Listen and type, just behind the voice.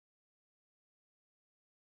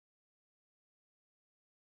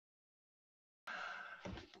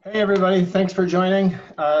Hey everybody, thanks for joining.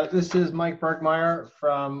 This is Mike Burgmaier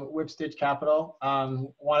from Whipstitch Capital.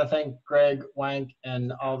 Want to thank Greg, Wank,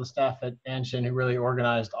 and all the staff at Anchin who really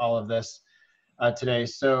organized all of this today.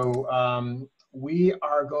 So we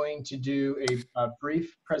are going to do a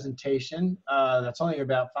brief presentation that's only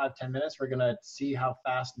about 5-10 minutes. We're going to see how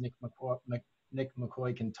fast Nick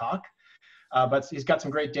McCoy can talk. But he's got some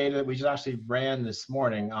great data that we just actually ran this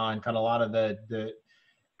morning on kind of a lot of the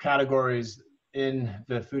categories in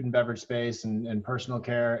the food and beverage space and personal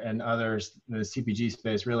care and others, the CPG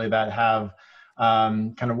space, really, that have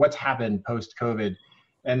kind of what's happened post-COVID.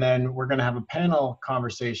 And then we're going to have a panel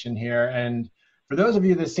conversation here. And for those of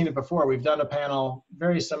you that have seen it before, we've done a panel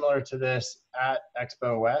very similar to this at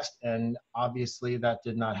Expo West. And obviously that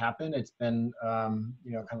did not happen. It's been,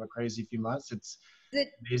 you know, kind of a crazy few months. It's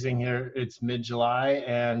amazing here. It's mid-July.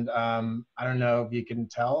 And I don't know if you can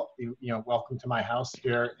tell, you know, welcome to my house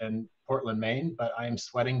here in Portland, Maine, but I am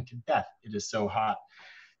sweating to death. It is so hot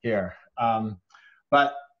here.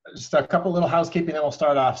 But just a couple little housekeeping, then we'll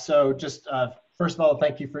start off. So just first of all,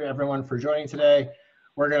 thank you for everyone for joining today.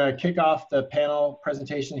 We're going to kick off the panel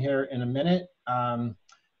presentation here in a minute. And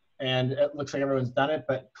it looks like everyone's done it,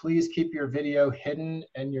 but please keep your video hidden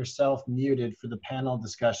and yourself muted for the panel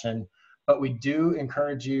discussion. But we do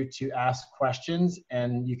encourage you to ask questions,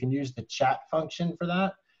 and you can use the chat function for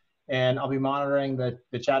that. And I'll be monitoring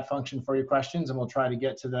the chat function for your questions, and we'll try to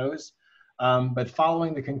get to those. But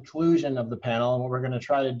following the conclusion of the panel, what we're going to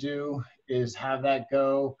try to do is have that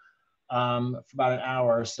go for about an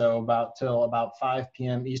hour or so, till about 5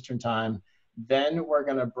 p.m. Eastern time. Then we're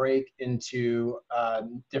going to break into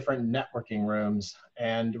different networking rooms,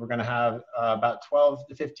 and we're going to have about 12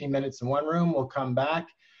 to 15 minutes in one room. We'll come back.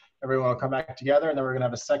 Everyone will come back together, and then we're going to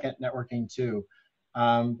have a second networking too.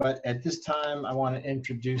 But at this time, I want to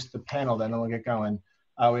introduce the panel, then we'll get going.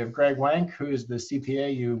 We have Greg Wank, who's the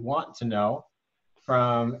CPA you want to know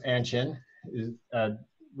from Anchin. Is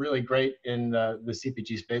really great in the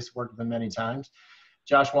CPG space, worked with him many times.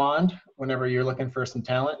 Josh Wand, whenever you're looking for some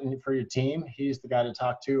talent and for your team, he's the guy to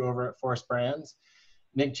talk to over at ForceBrands.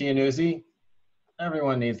 Nick Giannuzzi,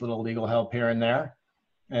 everyone needs a little legal help here and there,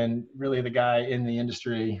 and really the guy in the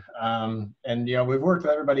industry. And you know, we've worked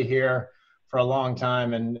with everybody here for a long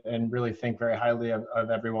time and really think very highly of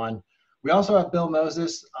everyone. We also have Bill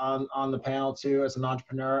Moses on the panel too as an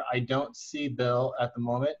entrepreneur. I don't see Bill at the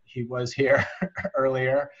moment. He was here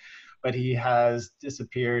earlier, but he has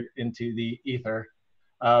disappeared into the ether.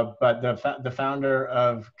 But the founder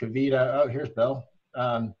of KeVita, oh, here's Bill.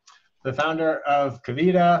 The founder of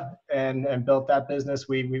KeVita and built that business.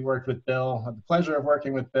 We worked with Bill, had the pleasure of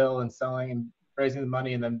working with Bill and selling and raising the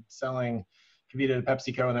money and then selling KeVita to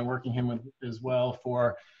PepsiCo, and then working him with as well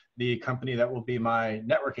for the company that will be my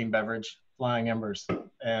networking beverage, Flying Embers.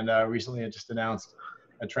 And recently I just announced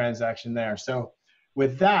a transaction there. So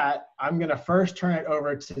with that, I'm going to first turn it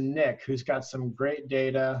over to Nick, who's got some great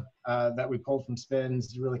data that we pulled from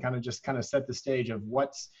Spins to really kind of set the stage of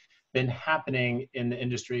what's been happening in the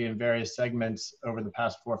industry in various segments over the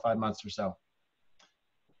past 4 or 5 months or so.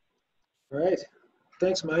 All right.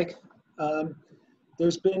 Thanks, Mike.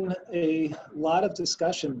 There's been a lot of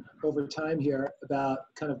discussion over time here about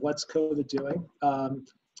kind of what's COVID doing and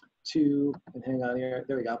hang on here,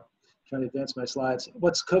 there we go, trying to advance my slides.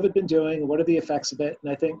 What's COVID been doing? What are the effects of it?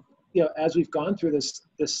 And I think, you know, as we've gone through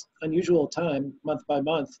this unusual time, month by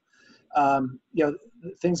month, you know,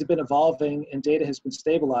 things have been evolving and data has been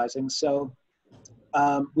stabilizing. So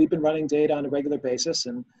we've been running data on a regular basis,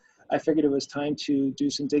 and I figured it was time to do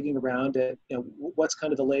some digging around at, you know, what's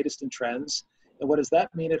kind of the latest in trends. And what does that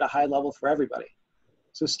mean at a high level for everybody?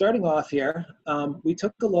 So starting off here, we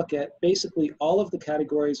took a look at basically all of the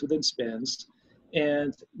categories within Spins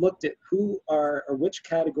and looked at which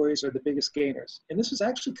categories are the biggest gainers. And this was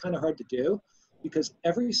actually kind of hard to do because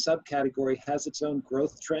every subcategory has its own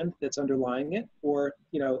growth trend that's underlying it, or,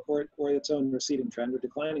 you know, or its own receding trend or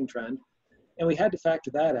declining trend. And we had to factor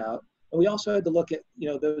that out. And we also had to look at, you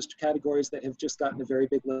know, those categories that have just gotten a very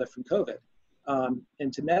big lift from COVID.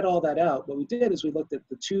 And to net all that out, what we did is we looked at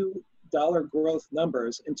the $2 growth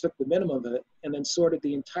numbers and took the minimum of it and then sorted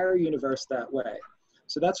the entire universe that way.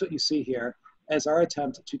 So that's what you see here as our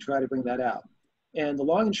attempt to try to bring that out. And the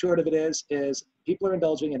long and short of it is people are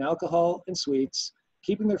indulging in alcohol and sweets,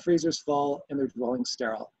 keeping their freezers full, and their dwellings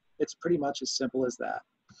sterile. It's pretty much as simple as that.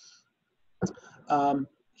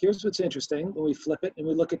 Here's what's interesting when we flip it and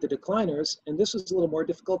we look at the decliners, and this was a little more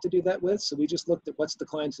difficult to do that with, so we just looked at what's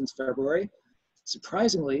declined since February.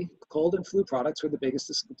 Surprisingly, cold and flu products were the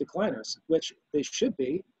biggest decliners, which they should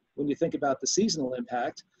be when you think about the seasonal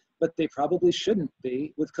impact, but they probably shouldn't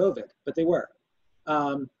be with COVID, but they were.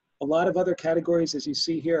 A lot of other categories, as you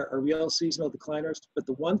see here, are real seasonal decliners, but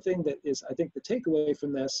the one thing that is, I think, the takeaway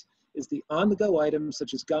from this is the on-the-go items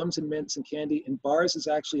such as gums and mints and candy, and bars is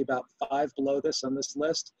actually about 5 below this on this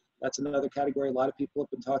list. That's another category a lot of people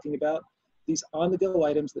have been talking about. These on-the-go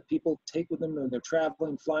items that people take with them when they're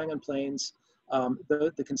traveling, flying on planes,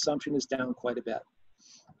 the consumption is down quite a bit.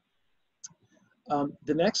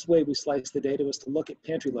 The next way we sliced the data was to look at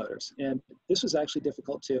pantry loaders. And this was actually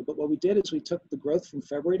difficult too. But what we did is we took the growth from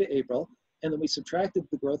February to April, and then we subtracted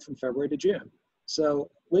the growth from February to June. So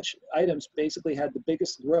which items basically had the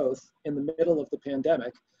biggest growth in the middle of the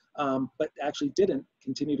pandemic, but actually didn't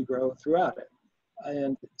continue to grow throughout it.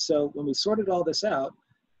 And so when we sorted all this out,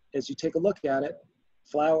 as you take a look at it,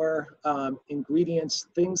 flour, ingredients,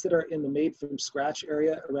 things that are in the made from scratch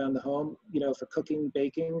area around the home, you know, for cooking,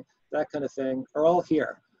 baking, that kind of thing, are all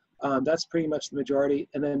here. That's pretty much the majority,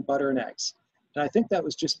 and then butter and eggs. And I think that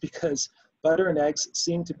was just because butter and eggs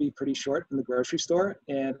seem to be pretty short in the grocery store,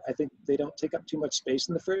 and I think they don't take up too much space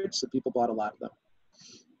in the fridge, so people bought a lot of them.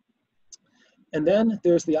 And then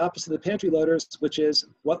there's the opposite of the pantry loaders, which is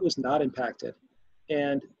what was not impacted.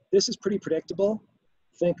 And this is pretty predictable.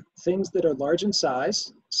 Think things that are large in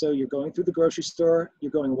size. So you're going through the grocery store,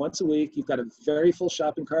 you're going once a week, you've got a very full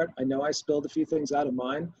shopping cart. I know I spilled a few things out of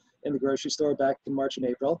mine in the grocery store back in March and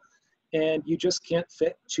April, and you just can't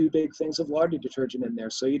fit 2 big things of laundry detergent in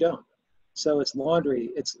there, so you don't. So it's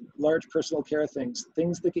laundry, it's large personal care things,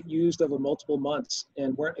 things that get used over multiple months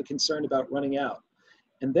and weren't a concern about running out.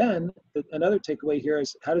 And then another takeaway here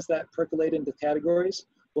is, how does that percolate into categories?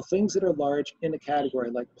 Well, things that are large in a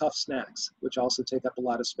category, like puff snacks, which also take up a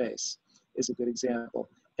lot of space, is a good example.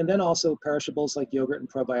 And then also perishables like yogurt and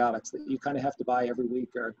probiotics that you kind of have to buy every week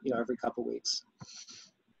or every couple weeks.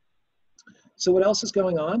 So what else is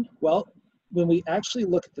going on? Well, when we actually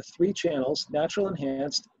look at the 3 channels, natural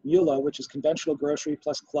enhanced, MULO, which is conventional grocery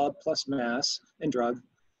plus club plus mass and drug,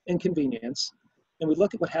 and convenience, and we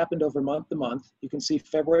look at what happened over month to month, you can see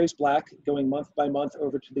February's black going month by month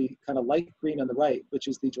over to the kind of light green on the right, which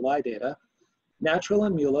is the July data. Natural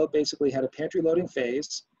and MULO basically had a pantry loading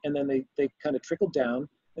phase, and then they kind of trickled down.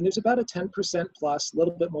 And there's about a 10% plus, a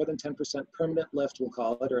little bit more than 10% permanent lift, we'll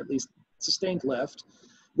call it, or at least sustained lift,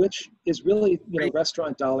 which is really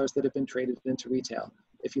restaurant dollars that have been traded into retail.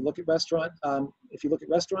 If you look at restaurant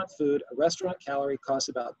food, a restaurant calorie costs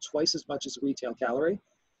about twice as much as a retail calorie.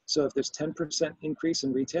 So if there's 10% increase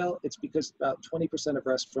in retail, it's because about 20% of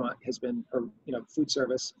restaurant has been, or food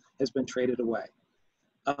service has been traded away.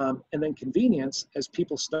 And then convenience, as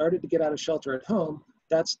people started to get out of shelter at home,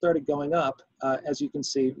 that started going up, as you can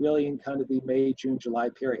see, really in kind of the May, June, July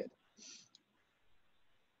period.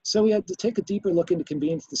 So we had to take a deeper look into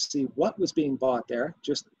convenience to see what was being bought there,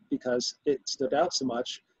 just because it stood out so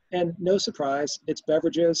much. And no surprise, it's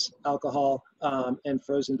beverages, alcohol, and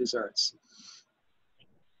frozen desserts.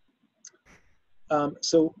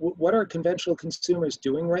 So what are conventional consumers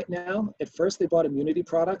doing right now? At first, they bought immunity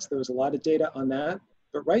products. There was a lot of data on that.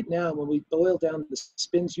 But right now, when we boil down the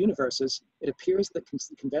SPINS universes, it appears that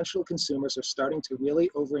conventional consumers are starting to really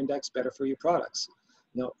over-index better-for-you products.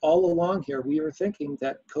 All along here, we were thinking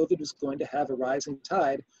that COVID was going to have a rising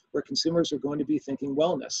tide where consumers are going to be thinking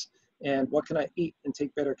wellness. And what can I eat and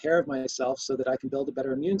take better care of myself so that I can build a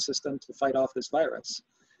better immune system to fight off this virus?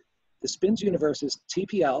 The SPINS universe's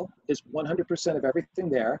TPL is 100% of everything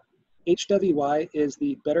there. HWY is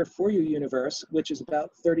the better for you universe, which is about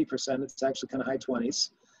 30%. It's actually kind of high 20s.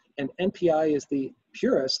 And NPI is the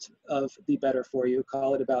purest of the better for you,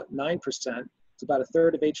 call it about 9%. It's about a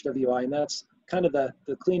third of HWI, and that's kind of the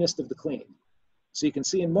cleanest of the clean. So you can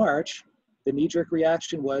see in March, the knee-jerk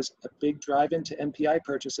reaction was a big drive into NPI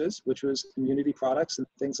purchases, which was immunity products and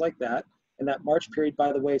things like that. And that March period,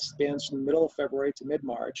 by the way, spans from the middle of February to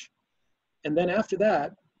mid-March. And then after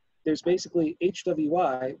that, there's basically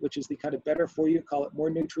HWY, which is the kind of better for you, call it more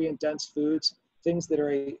nutrient-dense foods, things that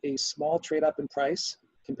are a small trade-up in price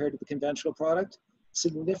compared to the conventional product,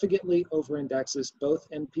 significantly over-indexes both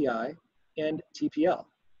NPI and TPL.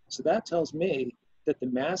 So that tells me that the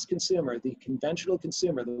mass consumer, the conventional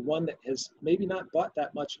consumer, the one that has maybe not bought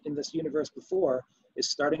that much in this universe before, is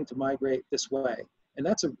starting to migrate this way. And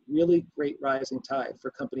that's a really great rising tide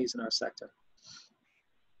for companies in our sector.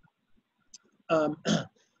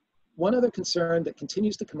 One other concern that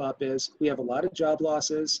continues to come up is we have a lot of job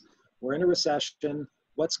losses, we're in a recession,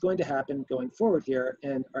 what's going to happen going forward here,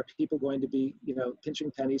 and are people going to be pinching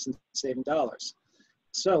pennies and saving dollars?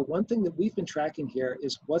 So one thing that we've been tracking here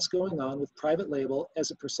is what's going on with private label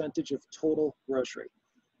as a percentage of total grocery.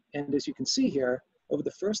 And as you can see here, over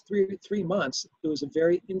the first three months, it was a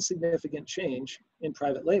very insignificant change in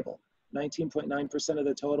private label, 19.9% of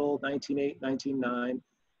the total, 19.8, 19.9.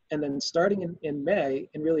 And then starting in May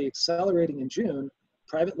and really accelerating in June,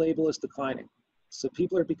 private label is declining. So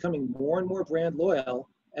people are becoming more and more brand loyal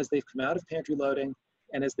as they've come out of pantry loading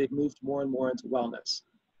and as they've moved more and more into wellness.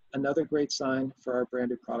 Another great sign for our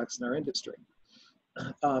branded products in our industry.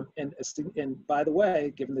 And by the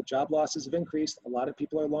way, given the job losses have increased, a lot of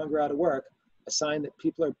people are longer out of work, a sign that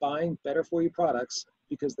people are buying better for you products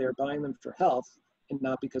because they're buying them for health and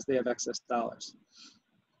not because they have excess dollars.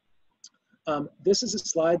 This is a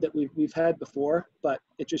slide that we've had before, but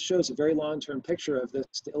it just shows a very long-term picture of this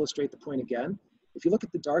to illustrate the point again. If you look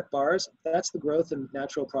at the dark bars, that's the growth in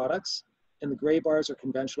natural products, and the gray bars are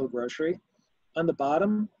conventional grocery. On the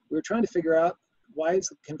bottom, we were trying to figure out why is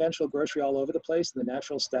the conventional grocery all over the place and the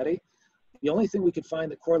natural steady. The only thing we could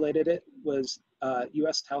find that correlated it was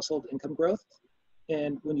US household income growth.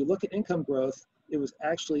 And when you look at income growth, it was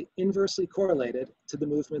actually inversely correlated to the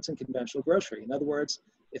movements in conventional grocery. In other words,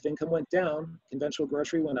 if income went down, conventional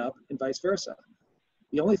grocery went up and vice versa.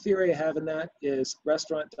 The only theory I have in that is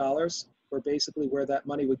restaurant dollars were basically where that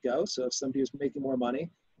money would go. So if somebody was making more money,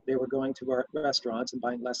 they were going to restaurants and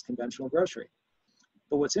buying less conventional grocery.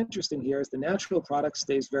 But what's interesting here is the natural product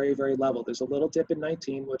stays very, very level. There's a little dip in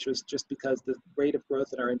 19, which was just because the rate of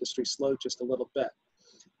growth in our industry slowed just a little bit.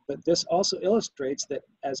 But this also illustrates that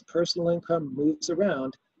as personal income moves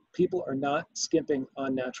around, people are not skimping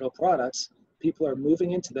on natural products. People are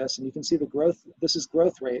moving into this, and you can see the growth. This is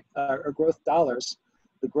growth rate or growth dollars.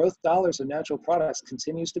 The growth dollars of natural products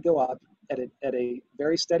continues to go up at a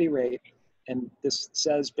very steady rate. And this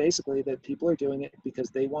says basically that people are doing it because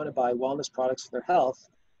they want to buy wellness products for their health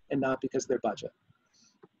and not because of their budget.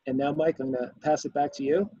 And now, Mike, I'm going to pass it back to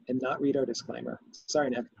you and not read our disclaimer. Sorry,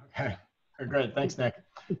 Nick. Okay, great. Thanks, Nick.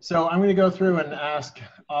 So I'm going to go through and ask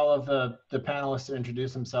all of the panelists to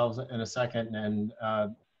introduce themselves in a second and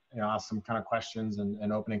ask some kind of questions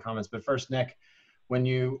and opening comments. But first, Nick, when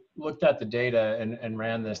you looked at the data and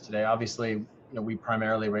ran this today, obviously, we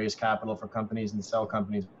primarily raise capital for companies and sell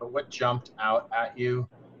companies, but what jumped out at you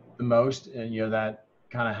the most and, that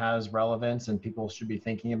kind of has relevance and people should be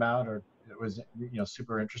thinking about, or it was,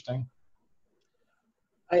 super interesting?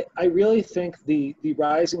 I really think the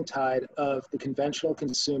rising tide of the conventional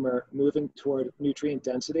consumer moving toward nutrient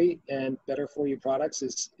density and better for you products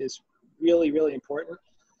is really, really important.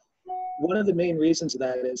 One of the main reasons of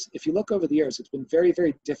that is if you look over the years, it's been very,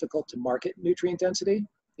 very difficult to market nutrient density.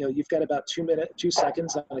 You've got about 2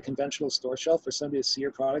 seconds on a conventional store shelf for somebody to see your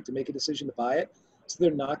product and make a decision to buy it. So they're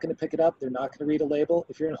not going to pick it up. They're not going to read a label.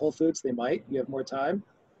 If you're in Whole Foods, they might. You have more time.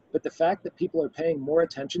 But the fact that people are paying more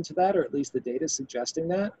attention to that, or at least the data is suggesting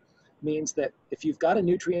that, means that if you've got a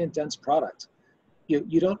nutrient-dense product,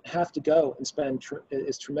 you don't have to go and spend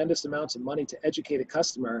tremendous amounts of money to educate a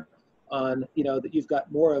customer on, that you've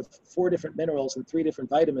got more of 4 different minerals and 3 different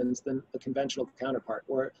vitamins than a conventional counterpart,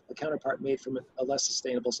 or a counterpart made from a less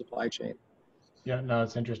sustainable supply chain. Yeah, no,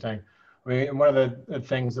 it's interesting. I mean, one of the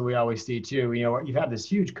things that we always see too, you've had this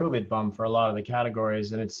huge COVID bump for a lot of the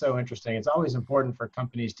categories, and it's so interesting. It's always important for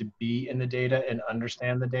companies to be in the data and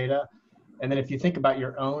understand the data. And then if you think about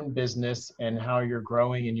your own business and how you're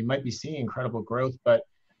growing, and you might be seeing incredible growth, but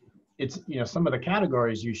it's, some of the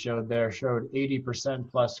categories you showed there showed 80%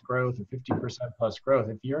 plus growth or 50% plus growth.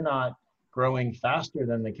 If you're not growing faster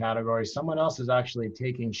than the category, someone else is actually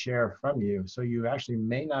taking share from you. So you actually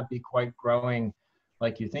may not be quite growing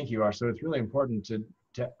like you think you are. So it's really important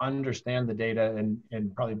to understand the data and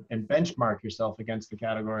benchmark yourself against the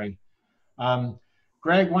category.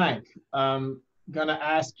 Greg Wank, gonna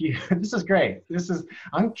ask you, this is great.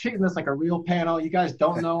 I'm treating this like a real panel. You guys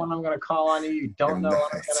don't know when I'm gonna call on you. You don't know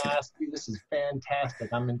what I'm gonna ask you. This is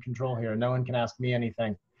fantastic. I'm in control here. No one can ask me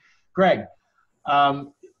anything. Greg,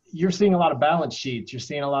 you're seeing a lot of balance sheets. You're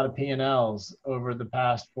seeing a lot of P&Ls over the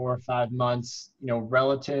past 4 or 5 months,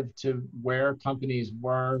 relative to where companies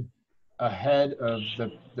were ahead of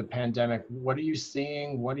the pandemic. What are you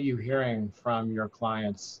seeing? What are you hearing from your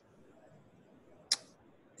clients?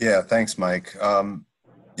 Yeah, thanks, Mike.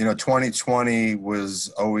 2020 was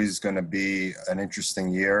always going to be an interesting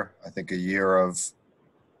year. I think a year of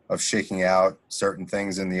shaking out certain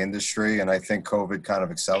things in the industry, and I think COVID kind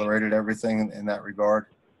of accelerated everything in that regard.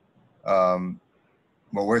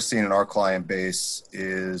 What we're seeing in our client base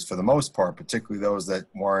is, for the most part, particularly those that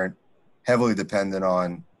weren't heavily dependent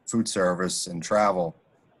on food service and travel,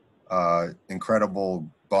 incredible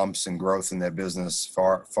bumps and growth in their business,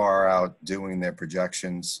 far outdoing their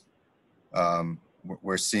projections.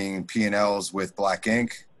 We're seeing P&Ls with black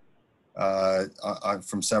ink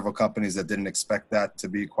from several companies that didn't expect that to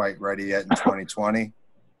be quite ready yet in 2020.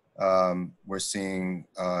 We're seeing,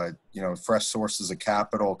 fresh sources of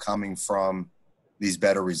capital coming from these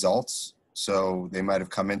better results. So they might have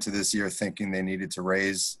come into this year thinking they needed to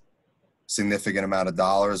raise significant amount of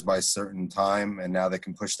dollars by a certain time, and now they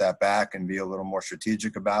can push that back and be a little more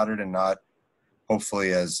strategic about it and not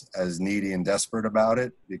hopefully as needy and desperate about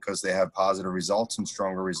it, because they have positive results and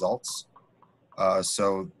stronger results.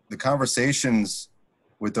 So the conversations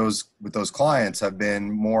with those clients have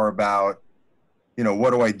been more about, you know, what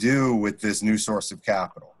do I do with this new source of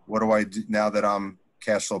capital? What do I do now that I'm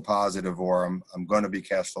cash flow positive, or I'm going to be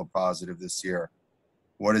cash flow positive this year?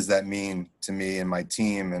 What does that mean to me and my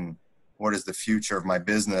team, and what is the future of my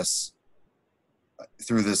business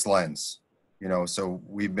through this lens? You know, so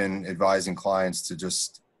we've been advising clients to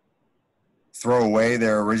just throw away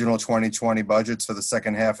their original 2020 budgets for the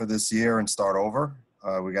second half of this year and start over.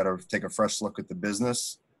 We got to take a fresh look at the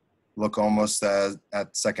business, look almost at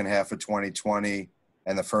second half of 2020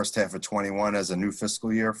 and the first half of 21 as a new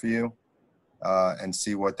fiscal year for you, and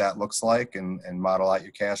see what that looks like, and model out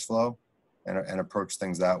your cash flow and approach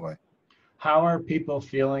things that way. How are people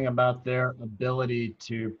feeling about their ability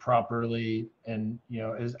to properly and, you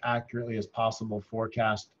know, as accurately as possible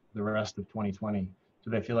forecast the rest of 2020? Do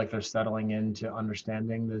they feel like they're settling into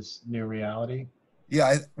understanding this new reality?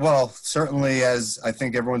 Yeah, well, certainly, as I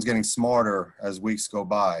think everyone's getting smarter as weeks go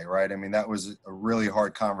by, right? I mean, that was a really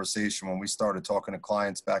hard conversation when we started talking to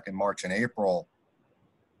clients back in March and April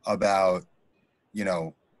about, you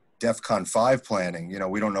know, DEFCON 5 planning. You know,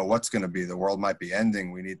 we don't know what's going to be. The world might be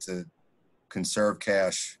ending. We need to conserve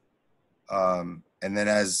cash. And then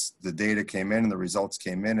as the data came in and the results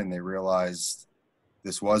came in and they realized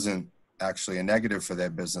this wasn't actually a negative for their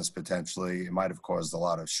business, potentially, it might have caused a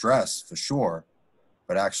lot of stress for sure,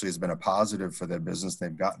 but actually has been a positive for their business.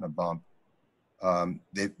 They've gotten a bump.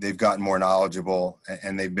 They've gotten more knowledgeable,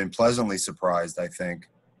 and they've been pleasantly surprised, I think,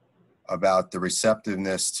 about the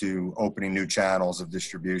receptiveness to opening new channels of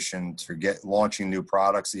distribution, to launching new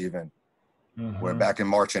products even. Mm-hmm. Where back in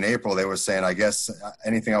March and April, they were saying, I guess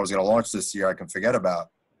anything I was going to launch this year, I can forget about.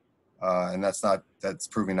 And that's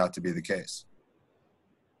proving not to be the case.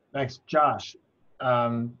 Thanks, Josh.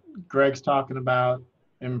 Greg's talking about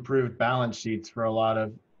improved balance sheets for a lot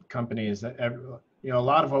of companies. You know, a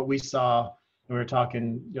lot of what we saw, we were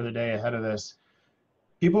talking the other day ahead of this,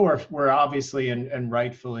 people were obviously and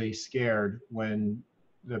rightfully scared when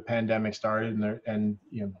the pandemic started, and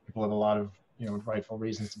you know, people have a lot of, you know, rightful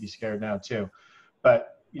reasons to be scared now too.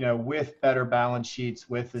 But, you know, with better balance sheets,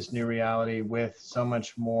 with this new reality, with so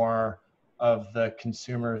much more of the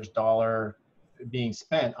consumer's dollar being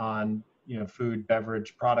spent on, you know, food,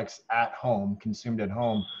 beverage products at home, consumed at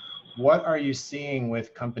home, what are you seeing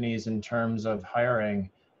with companies in terms of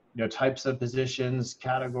hiring, you know, types of positions,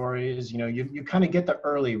 categories? You know, you kind of get the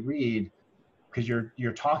early read because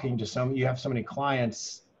you're talking to you have so many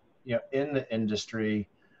clients, you know, in the industry.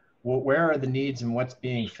 Where are the needs and what's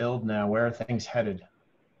being filled now? Where are things headed?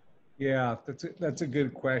 Yeah, that's a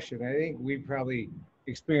good question. I think we probably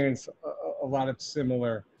experienced a lot of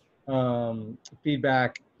similar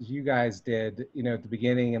feedback as you guys did, you know, at the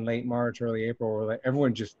beginning in late March, early April, where like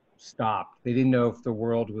everyone just stopped. They didn't know if the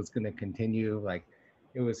world was going to continue. Like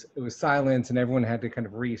it was silence, and everyone had to kind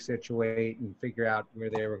of resituate and figure out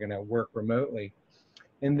where they were going to work remotely.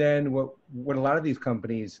 And then what a lot of these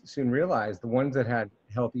companies soon realized, the ones that had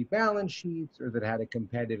healthy balance sheets or that had a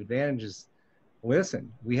competitive advantage, is,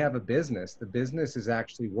 listen, we have a business. The business is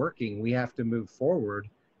actually working. We have to move forward,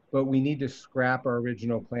 but we need to scrap our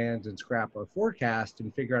original plans and scrap our forecast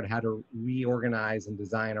and figure out how to reorganize and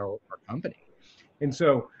design our company. And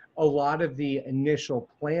so a lot of the initial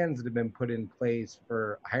plans that have been put in place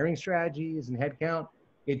for hiring strategies and headcount,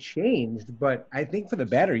 it changed, but I think for the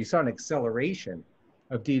better. You saw an acceleration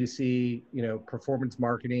of D2C, you know, performance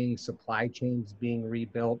marketing, supply chains being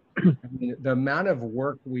rebuilt. I mean, the amount of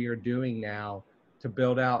work we are doing now to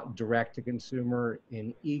build out direct to consumer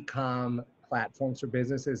in e-com platforms for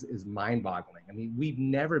businesses is mind-boggling. I mean, we've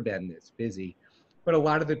never been this busy, but a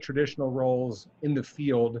lot of the traditional roles in the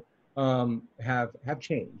field have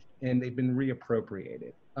changed, and they've been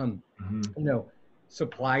reappropriated. You know,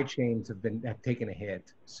 supply chains have taken a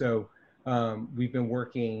hit. So we've been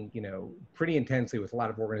working, you know, pretty intensely with a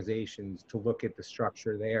lot of organizations to look at the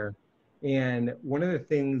structure there. And one of the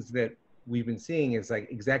things that we've been seeing is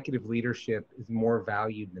like executive leadership is more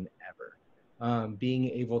valued than ever.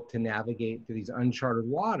 Being able to navigate through these uncharted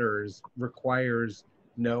waters requires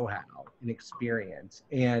know-how and experience.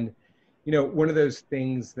 And, you know, one of those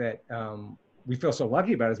things that we feel so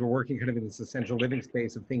lucky about is we're working kind of in this essential living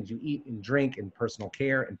space of things you eat and drink and personal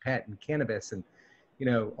care and pet and cannabis. And, you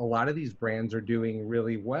know, a lot of these brands are doing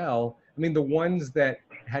really well. I mean, the ones that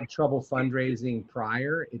had trouble fundraising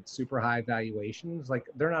prior at super high valuations, like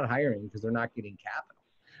they're not hiring because they're not getting capital.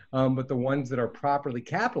 but the ones that are properly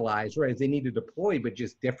capitalized, right, they need to deploy, but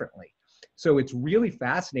just differently. So it's really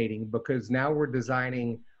fascinating because now we're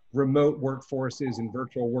designing remote workforces and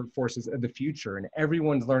virtual workforces of the future, and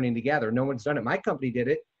everyone's learning together. No one's done it. My company did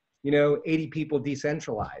it, 80 people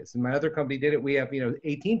decentralized, and my other company did it. We have,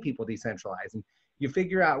 18 people decentralized, and you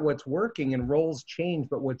figure out what's working and roles change.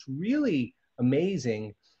 But what's really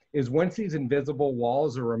amazing is once these invisible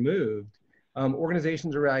walls are removed,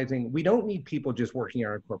 organizations are realizing we don't need people just working in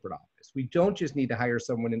our corporate office. We don't just need to hire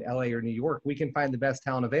someone in LA or New York. We can find the best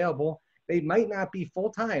talent available. They might not be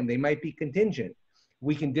full-time. They might be contingent.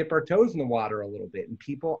 We can dip our toes in the water a little bit, and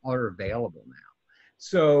people are available now.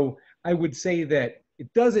 So I would say that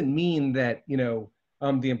it doesn't mean that,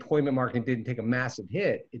 the employment market didn't take a massive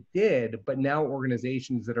hit. It did, but now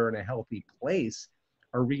organizations that are in a healthy place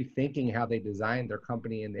are rethinking how they design their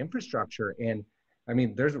company and the infrastructure. And I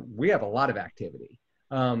mean, we have a lot of activity,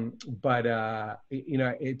 but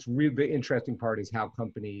it's really the interesting part is how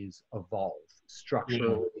companies evolve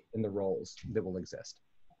structurally in the roles that will exist.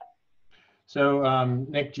 So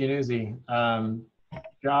Nick Giannuzzi,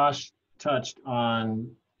 Josh touched on,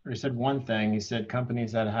 or he said one thing. He said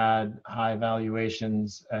companies that had high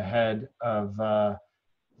valuations ahead of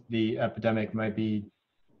the epidemic might be,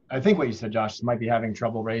 I think what you said, Josh, might be having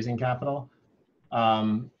trouble raising capital.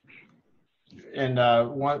 We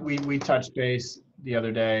touched base the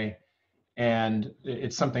other day, and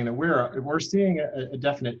it's something that we're seeing a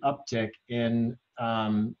definite uptick in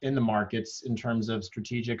the markets in terms of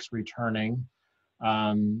strategics returning.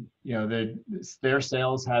 Their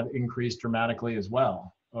sales have increased dramatically as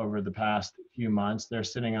well over the past few months. They're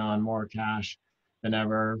sitting on more cash than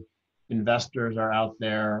ever. Investors are out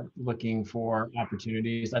there looking for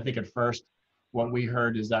opportunities. I think at first, what we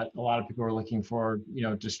heard is that a lot of people are looking for,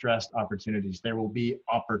 distressed opportunities. There will be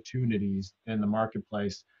opportunities in the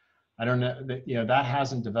marketplace. I don't know that, that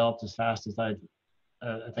hasn't developed as fast as I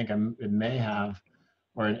think it may have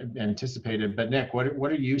or anticipated. But Nick, what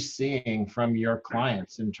are you seeing from your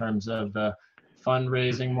clients in terms of the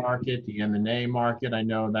fundraising market, the M&A market? I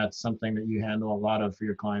know that's something that you handle a lot of for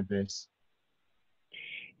your client base.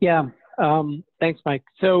 Yeah, thanks, Mike.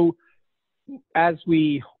 So as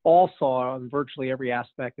we all saw on virtually every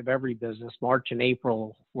aspect of every business, March and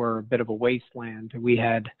April were a bit of a wasteland. We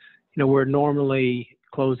had, we're normally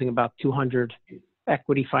closing about 200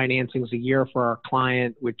 equity financings a year for our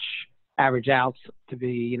client, which average out to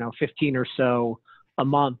be, 15 or so a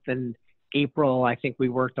month. And April, I think we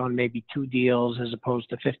worked on maybe 2 deals as opposed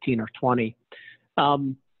to 15 or 20.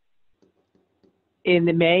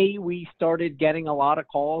 In May, we started getting a lot of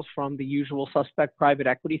calls from the usual suspect private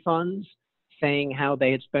equity funds saying how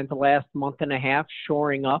they had spent the last month and a half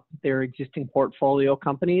shoring up their existing portfolio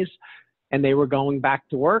companies, and they were going back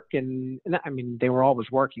to work. And I mean, they were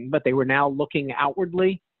always working, but they were now looking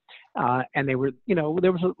outwardly. And they were,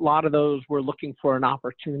 there was a lot of those were looking for an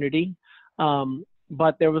opportunity.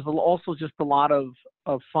 But there was also just a lot of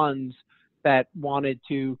funds that wanted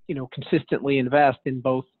to, consistently invest in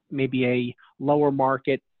both maybe a lower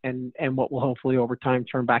market and what will hopefully over time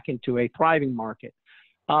turn back into a thriving market.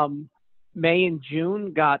 May and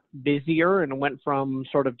June got busier and went from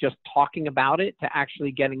sort of just talking about it to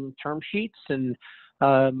actually getting term sheets. And,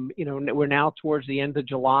 we're now towards the end of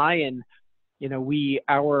July, and,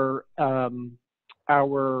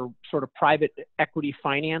 our sort of private equity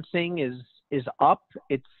financing is up.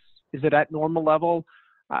 Is it at normal level?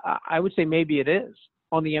 I would say maybe it is.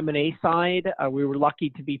 On the M&A side, we were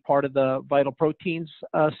lucky to be part of the Vital Proteins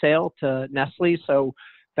sale to Nestle, so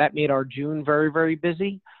that made our June very, very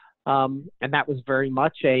busy. And that was very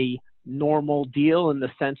much a normal deal in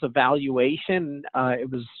the sense of valuation.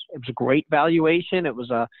 It was a great valuation. It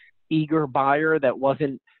was a eager buyer that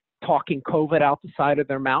wasn't talking COVID out the side of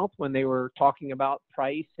their mouth when they were talking about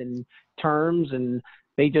price and terms, and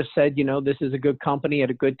they just said, this is a good company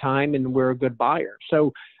at a good time, and we're a good buyer.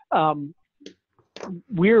 So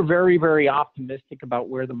we're very, very optimistic about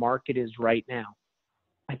where the market is right now.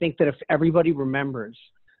 I think that if everybody remembers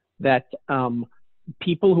that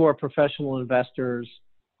people who are professional investors,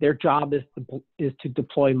 their job is to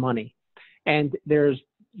deploy money. And there's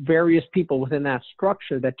various people within that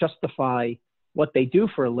structure that justify what they do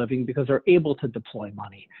for a living because they're able to deploy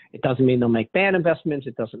money. It doesn't mean they'll make bad investments.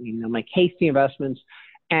 It doesn't mean they'll make hasty investments.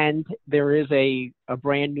 And there is a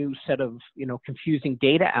brand new set of, confusing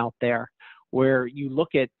data out there where you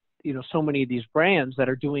look at, so many of these brands that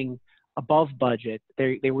are doing above budget.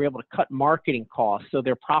 They were able to cut marketing costs, so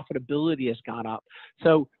their profitability has gone up.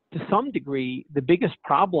 So to some degree, the biggest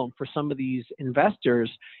problem for some of these investors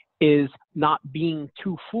is not being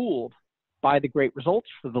too fooled by the great results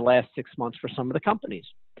for the last 6 months for some of the companies.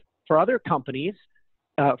 For other companies,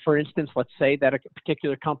 for instance, let's say that a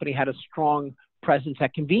particular company had a strong presence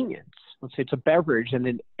at convenience. Let's say it's a beverage,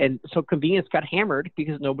 and so convenience got hammered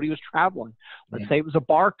because nobody was traveling. Let's say it was a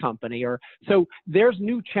bar company, or so there's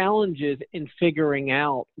new challenges in figuring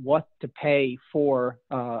out what to pay for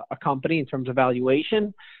a company in terms of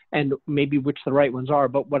valuation, and maybe which the right ones are.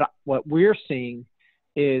 But what we're seeing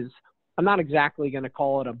is, I'm not exactly going to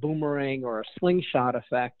call it a boomerang or a slingshot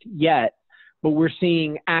effect yet, but we're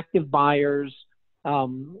seeing active buyers.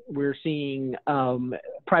 We're seeing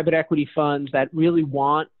private equity funds that really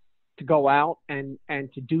want to go out and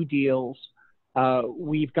to do deals.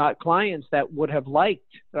 We've got clients that would have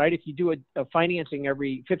liked, right? If you do a financing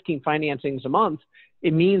every 15 financings a month,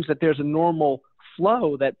 it means that there's a normal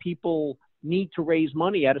flow that people need to raise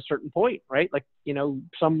money at a certain point, right? Like,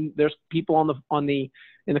 there's people in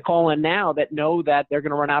the call in now that know that they're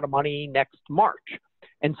going to run out of money next March.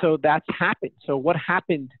 And so that's happened. So what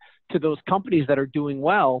happened to those companies that are doing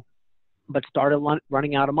well, but started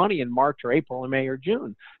running out of money in March or April or May or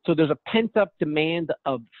June? So there's a pent-up demand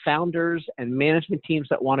of founders and management teams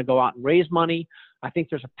that want to go out and raise money. I think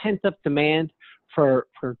there's a pent-up demand for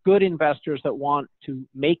good investors that want to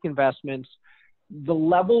make investments. The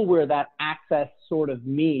level where that access sort of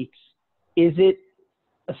meets, is it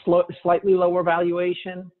a slightly lower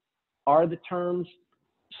valuation? Are the terms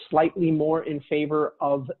slightly more in favor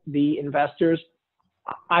of the investors?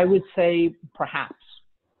 I would say perhaps,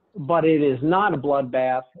 but it is not a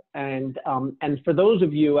bloodbath. And for those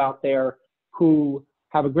of you out there who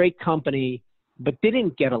have a great company but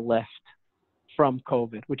didn't get a lift from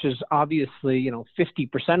COVID, which is obviously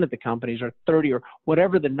 50% of the companies, or 30, or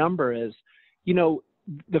whatever the number is,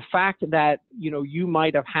 the fact that you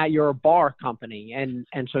might have had, you're a bar company,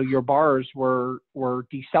 and so your bars were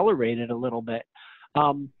decelerated a little bit.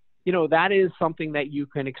 That is something that you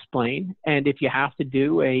can explain. And if you have to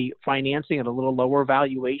do a financing at a little lower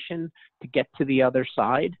valuation to get to the other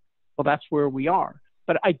side, well, that's where we are.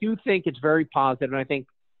 But I do think it's very positive. And I think,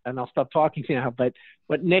 and I'll stop talking now, but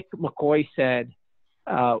what Nick McCoy said,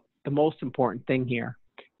 the most important thing here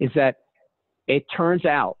is that it turns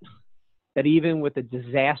out that even with a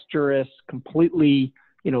disastrous, completely,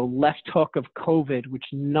 left hook of COVID, which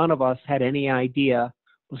none of us had any idea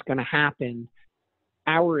was going to happen,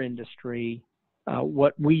 our industry,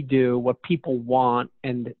 what we do, what people want,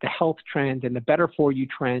 and the health trend and the better for you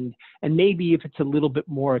trend, and maybe if it's a little bit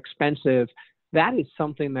more expensive, that is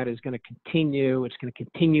something that is going to continue. It's going to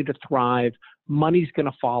continue to thrive. Money's going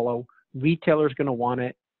to follow. Retailers are going to want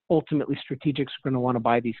it. Ultimately, strategics are going to want to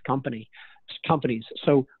buy these companies.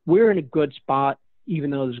 So we're in a good spot, even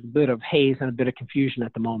though there's a bit of haze and a bit of confusion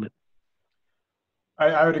at the moment.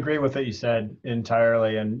 I would agree with what you said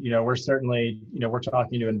entirely. And, we're certainly, we're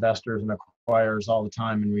talking to investors and acquirers all the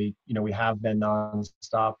time. And we have been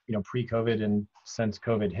nonstop, pre-COVID and since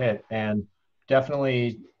COVID hit, and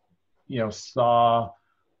definitely, saw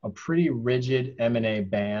a pretty rigid M&A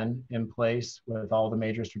ban in place with all the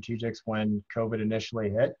major strategics when COVID initially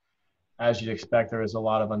hit. As you'd expect, there was a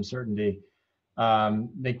lot of uncertainty.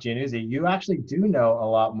 Nick Giannuzzi, you actually do know a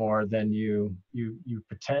lot more than you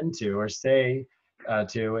pretend to or say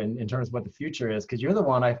to in terms of what the future is, because you're the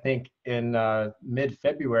one, I think, in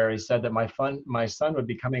mid-February said that my son would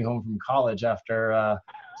be coming home from college after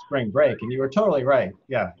spring break, and you were totally right.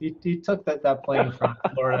 Yeah, he took that plane from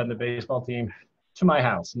Florida and the baseball team to my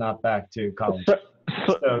house, not back to college.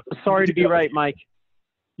 So sorry to be right, Mike.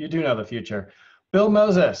 You do know the future. Bill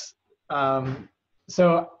Moses.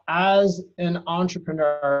 So as an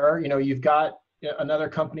entrepreneur, you've got another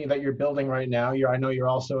company that you're building right now. I know you're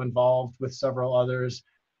also involved with several others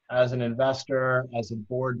as an investor, as a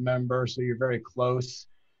board member. So you're very close,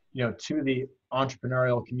 to the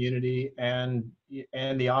entrepreneurial community and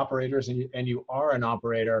the operators, and you are an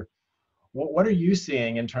operator. What are you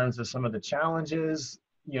seeing in terms of some of the challenges,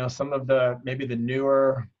 some of maybe the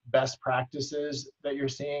newer best practices that you're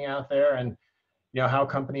seeing out there, and how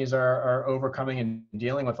companies are overcoming and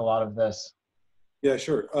dealing with a lot of this? Yeah,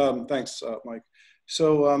 sure. Thanks, Mike.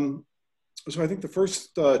 So I think the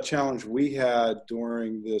first challenge we had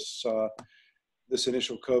during this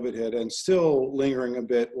initial COVID hit, and still lingering a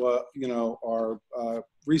bit, are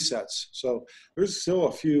resets. So there's still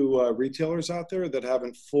a few retailers out there that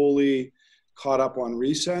haven't fully caught up on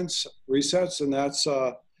resets, and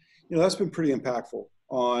that's been pretty impactful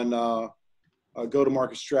on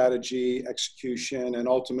go-to-market strategy, execution, and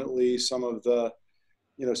ultimately some of the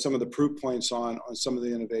proof points on some of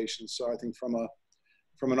the innovations. So I think from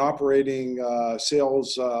an operating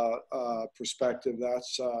sales perspective,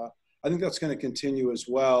 I think that's going to continue as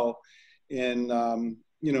well in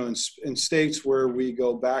states where we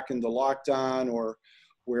go back into lockdown or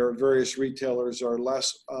where various retailers are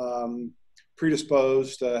less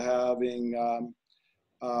predisposed to having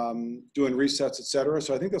doing resets, et cetera.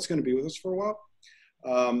 So I think that's going to be with us for a while.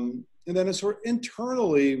 And then as sort of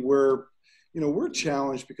internally, we're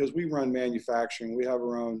challenged because we run manufacturing. We have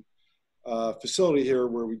our own facility here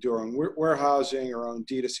where we do our own warehousing, our own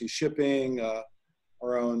D2C shipping,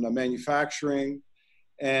 our own manufacturing.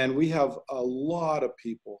 And we have a lot of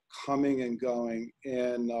people coming and going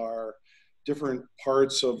in our different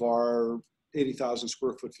parts of our 80,000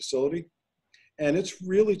 square foot facility. And it's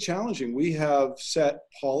really challenging. We have set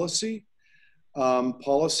policy.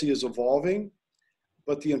 Policy is evolving,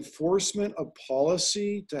 but the enforcement of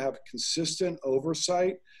policy to have consistent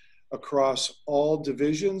oversight across all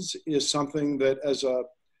divisions is something that, as a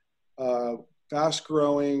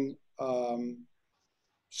fast-growing,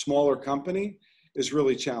 smaller company, is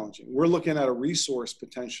really challenging. We're looking at a resource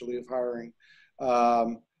potentially of hiring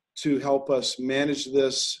to help us manage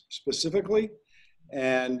this specifically.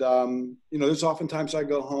 And, there's oftentimes I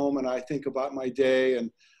go home and I think about my day, and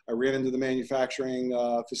I ran into the manufacturing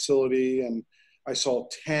facility and I saw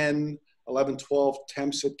 10, 11, 12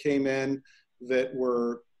 temps that came in that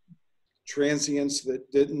were transients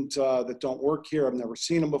that that don't work here. I've never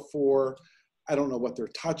seen them before. I don't know what they're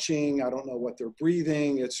touching. I don't know what they're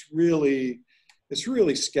breathing. It's really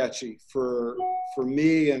sketchy for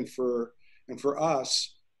me and for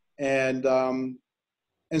us. And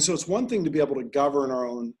so it's one thing to be able to govern our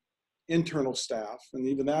own internal staff, and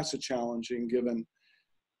even that's a challenging given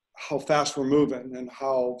how fast we're moving and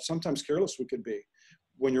how sometimes careless we could be.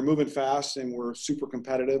 When you're moving fast and we're super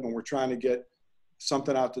competitive and we're trying to get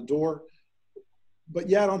something out the door. But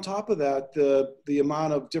yet on top of that, the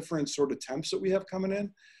amount of different sort of temps that we have coming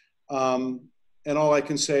in, and all I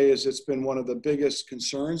can say is it's been one of the biggest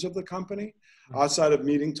concerns of the company, outside of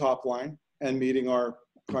meeting top line and meeting our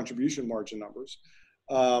contribution margin numbers.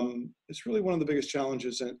 It's really one of the biggest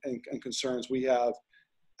challenges and concerns we have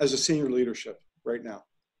as a senior leadership right now.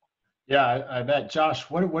 Yeah, I bet. Josh,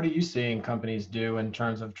 what are you seeing companies do in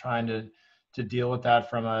terms of trying to deal with that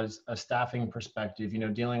from a staffing perspective,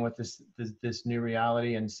 dealing with this new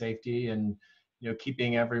reality and safety and,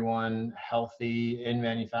 keeping everyone healthy in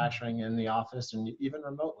manufacturing, in the office, and even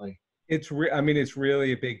remotely? It's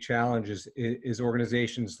really a big challenge as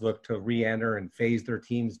organizations look to re-enter and phase their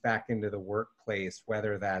teams back into the workplace,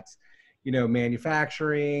 whether that's,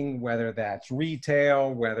 manufacturing, whether that's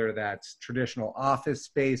retail, whether that's traditional office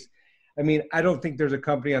space. I don't think there's a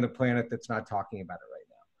company on the planet that's not talking about it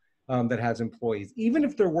right now, that has employees, even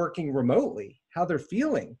if they're working remotely, how they're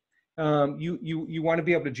feeling. You want to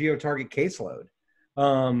be able to geo-target caseload.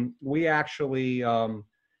 We actually,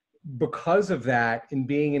 because of that, and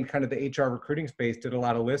being in kind of the HR recruiting space, did a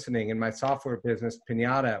lot of listening. In my software business,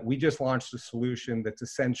 Pinata, we just launched a solution that's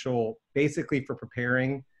essential basically for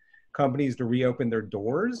preparing companies to reopen their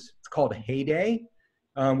doors. It's called Heyday,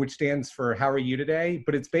 which stands for How Are You Today?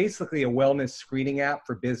 But it's basically a wellness screening app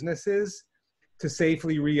for businesses to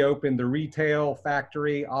safely reopen the retail,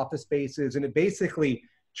 factory, office spaces. And it basically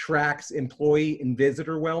tracks employee and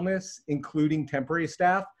visitor wellness, including temporary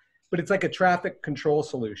staff. But it's like a traffic control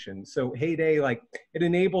solution. So Heyday, it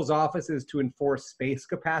enables offices to enforce space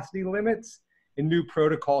capacity limits and new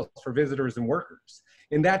protocols for visitors and workers.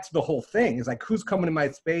 And that's the whole thing, is who's coming to my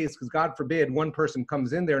space? Because God forbid one person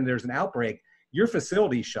comes in there and there's an outbreak, your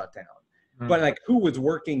facility's shut down. Mm-hmm. But who was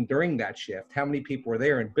working during that shift? How many people were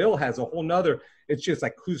there? And Bill has a whole nother, it's just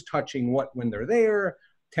who's touching what when they're there,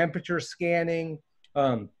 temperature scanning,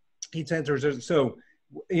 heat sensors. So,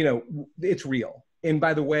 it's real. And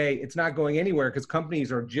by the way, it's not going anywhere because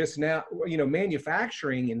companies are just now,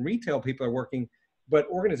 manufacturing and retail people are working, but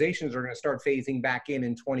organizations are going to start phasing back in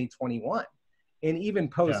 2021. And even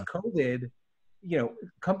post-COVID,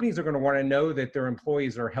 companies are going to want to know that their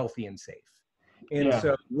employees are healthy and safe. And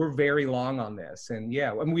so we're very long on this. And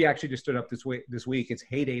we actually just stood up this week. It's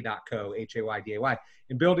heyday.co, Hayday.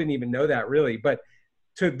 And Bill didn't even know that really. But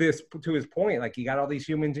to his point, you got all these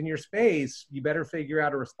humans in your space, you better figure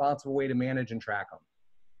out a responsible way to manage and track them.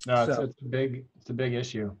 No, it's a big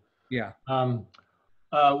issue. Yeah.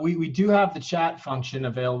 We do have the chat function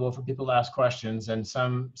available for people to ask questions, and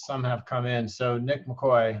some have come in. So Nick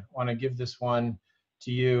McCoy, want to give this one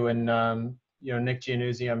to you, and Nick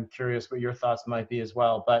Giannuzzi, I'm curious what your thoughts might be as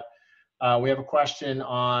well. But we have a question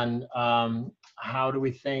on how do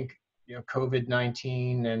we think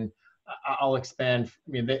COVID-19, and I'll expand.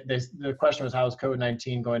 The question was, how is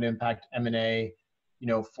COVID-19 going to impact M&A,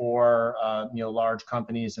 for large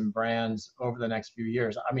companies and brands over the next few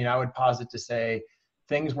years? I would posit to say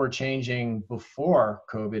things were changing before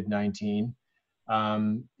COVID-19,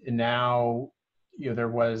 and now there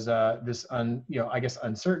was this I guess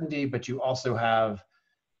uncertainty, but you also have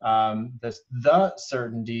the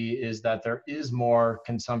certainty is that there is more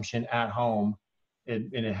consumption at home.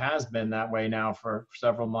 And it has been that way now for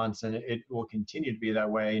several months, and it will continue to be that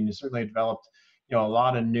way. And you certainly developed, a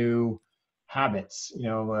lot of new habits,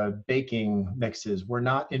 baking mixes were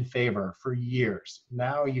not in favor for years.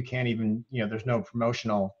 Now you can't even, there's no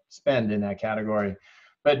promotional spend in that category.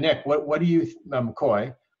 But Nick, what do you,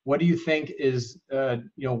 McCoy, what do you think is,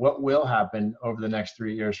 what will happen over the next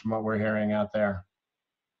 3 years from what we're hearing out there?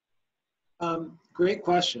 Great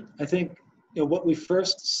question. I think what we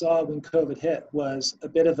first saw when COVID hit was a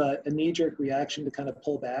bit of a knee-jerk reaction to kind of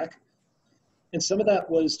pull back. And some of that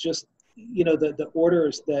was just, the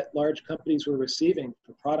orders that large companies were receiving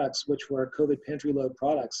for products, which were COVID pantry load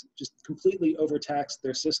products, just completely overtaxed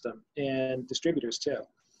their system, and distributors too.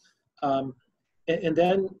 And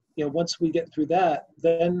then, once we get through that,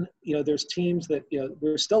 then, there's teams that,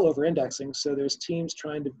 we're still over-indexing. So there's teams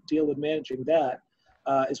trying to deal with managing that.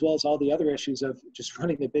 As well as all the other issues of just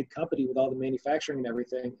running a big company with all the manufacturing and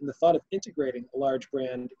everything. And the thought of integrating a large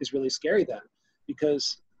brand is really scary then,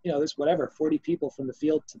 because, there's 40 people from the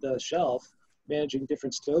field to the shelf managing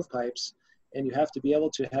different stovepipes, and you have to be able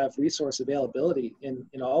to have resource availability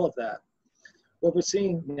in all of that. What we're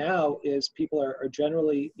seeing now is people are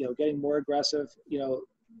generally, getting more aggressive,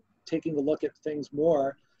 taking a look at things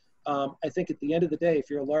more. I think at the end of the day, if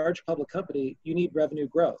you're a large public company, you need revenue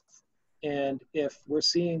growth. And if we're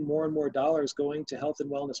seeing more and more dollars going to health and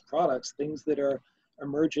wellness products, things that are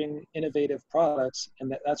emerging, innovative products,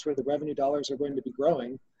 and that's where the revenue dollars are going to be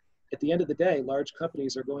growing, at the end of the day, large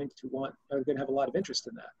companies are going to have a lot of interest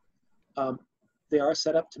in that. They are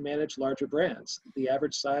set up to manage larger brands. The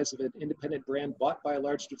average size of an independent brand bought by a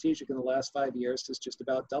large strategic in the last 5 years has just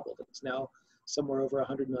about doubled. It's now somewhere over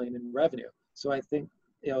 100 million in revenue. So I think,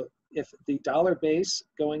 if the dollar base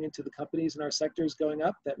going into the companies in our sector is going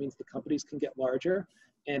up, that means the companies can get larger.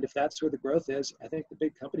 And if that's where the growth is, I think the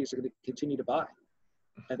big companies are going to continue to buy.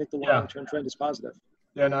 I think the long-term trend is positive.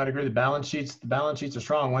 Yeah, no, I'd agree. The balance sheets are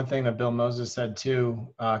strong. One thing that Bill Moses said too,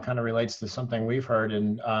 kind of relates to something we've heard.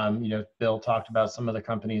 And, Bill talked about some of the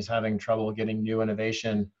companies having trouble getting new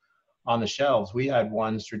innovation on the shelves. We had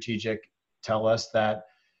one strategic tell us that,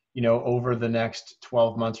 over the next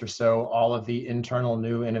 12 months or so, all of the internal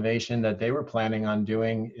new innovation that they were planning on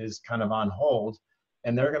doing is kind of on hold.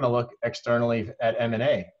 And they're going to look externally at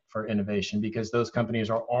M&A for innovation, because those companies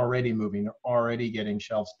are already moving, they're already getting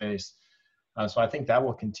shelf space. So I think that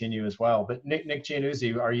will continue as well. But Nick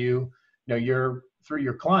Giannuzzi, are you're through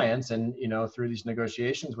your clients and, through these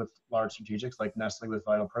negotiations with large strategics like Nestle with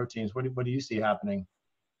Vital Proteins, what do you see happening?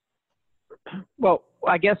 Well,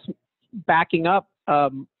 I guess backing up,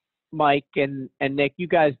 Mike and Nick, you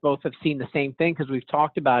guys both have seen the same thing because we've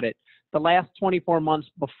talked about it. The last 24 months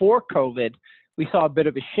before COVID, we saw a bit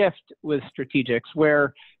of a shift with strategics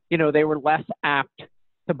where, they were less apt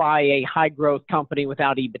to buy a high growth company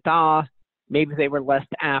without EBITDA. Maybe they were less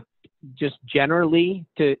apt just generally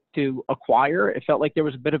to acquire. It felt like there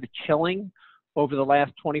was a bit of a chilling over the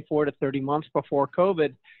last 24 to 30 months before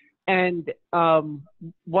COVID. And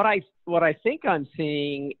what I think I'm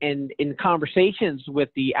seeing in conversations with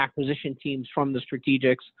the acquisition teams from the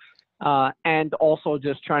strategics, and also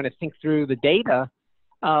just trying to think through the data,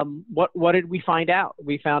 what did we find out?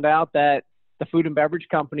 We found out that the food and beverage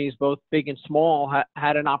companies, both big and small,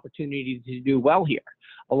 had an opportunity to do well here.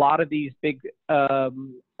 A lot of these big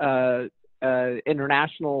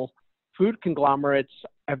international food conglomerates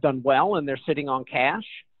have done well, and they're sitting on cash.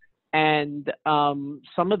 And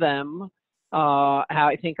some of them,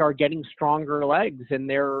 I think, are getting stronger legs, and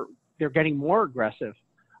they're getting more aggressive,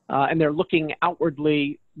 and they're looking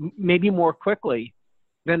outwardly, maybe more quickly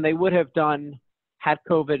than they would have done had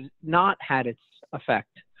COVID not had its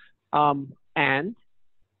effect. And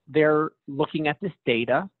they're looking at this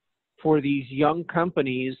data for these young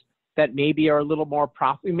companies that maybe are a little more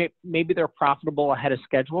profitable. Maybe they're profitable ahead of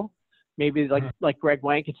schedule. Maybe like Greg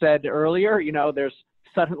Wank had said earlier, there's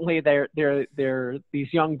suddenly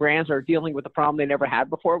these young brands are dealing with a problem they never had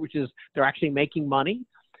before, which is they're actually making money.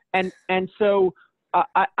 And so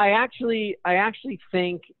I actually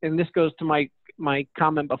think, and this goes to my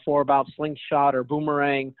comment before about Slingshot or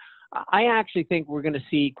Boomerang, I actually think we're going to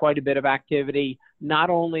see quite a bit of activity, not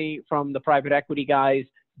only from the private equity guys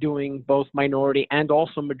doing both minority and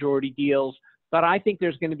also majority deals, but I think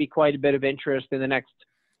there's going to be quite a bit of interest in the next,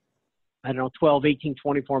 12, 18,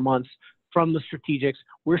 24 months from the strategics.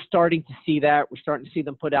 We're starting to see that. We're starting to see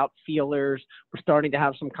them put out feelers. We're starting to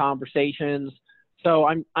have some conversations. So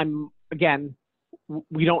I'm again,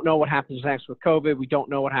 we don't know what happens next with COVID. We don't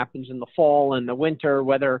know what happens in the fall and the winter,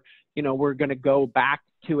 whether, we're going to go back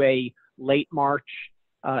to a late March,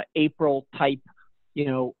 April type,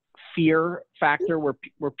 fear factor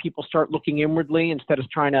where people start looking inwardly instead of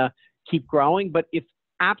trying to keep growing. But if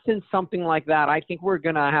absent something like that, I think we're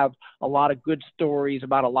going to have a lot of good stories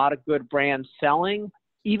about a lot of good brands selling,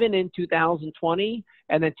 even in 2020,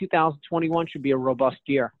 and then 2021 should be a robust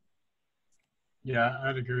year. Yeah,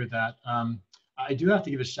 I'd agree with that. I do have to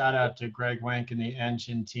give a shout out to Greg Wank and the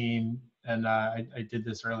Anchin team, and I did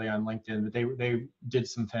this early on LinkedIn, but they did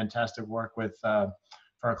some fantastic work with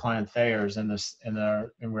for our client Thayers and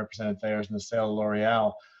represented Thayers in the sale of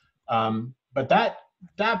L'Oreal. But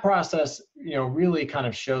that process, really kind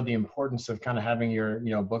of showed the importance of kind of having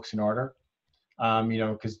your books in order.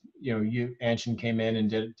 Because Anchin came in and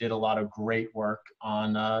did a lot of great work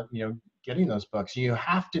on getting those books. You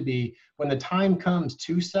have to be, when the time comes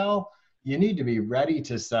to sell, you need to be ready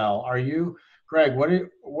to sell. Greg, what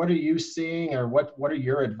are you seeing, or what are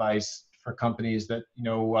your advice for companies that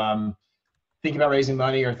thinking about raising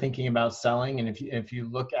money or thinking about selling? And if you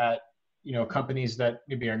look at companies that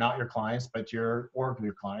maybe are not your clients but your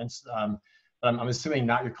clients, but I'm assuming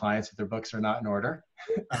not your clients if their books are not in order.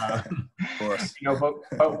 Of course.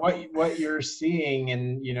 But what you're seeing,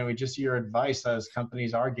 and just your advice as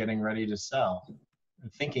companies are getting ready to sell,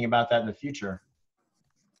 and thinking about that in the future.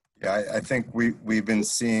 Yeah, I think we've been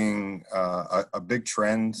seeing a big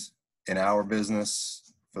trend in our business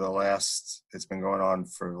it's been going on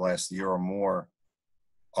for the last year or more,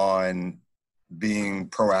 on being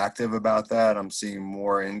proactive about that. I'm seeing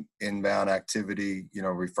more inbound activity,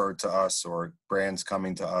 referred to us, or brands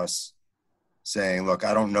coming to us saying, look,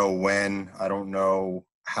 I don't know when, I don't know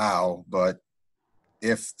how, but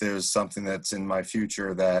if there's something that's in my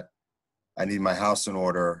future that I need my house in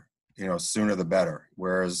order, sooner the better.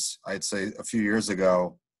 Whereas I'd say a few years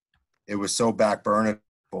ago, it was so backburnable,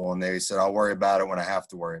 and they said, I'll worry about it when I have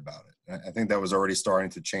to worry about it. And I think that was already starting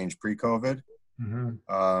to change pre-COVID.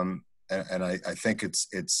 Mm-hmm. And I think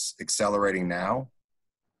it's accelerating now.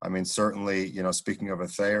 I mean, certainly, speaking of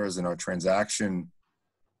Thayers and our transaction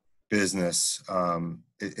business,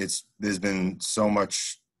 there's been so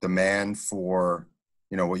much demand for,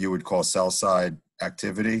 what you would call sell side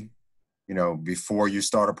activity, before you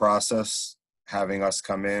start a process, having us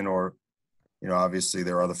come in, or, obviously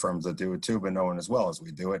there are other firms that do it too, but no one as well as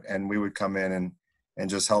we do it. And we would come in and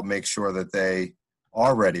just help make sure that they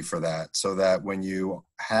are ready for that, so that when you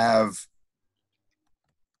have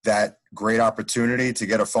that great opportunity to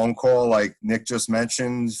get a phone call like Nick just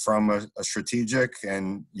mentioned from a strategic,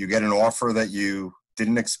 and you get an offer that you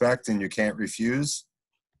didn't expect and you can't refuse,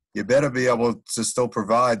 you better be able to still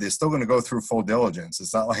provide. They're still going to go through full diligence.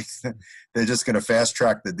 It's not like they're just going to fast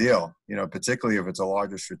track the deal, particularly if it's a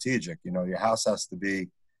larger strategic. Your house has to be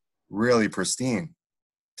really pristine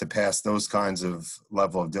to pass those kinds of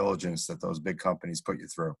level of diligence that those big companies put you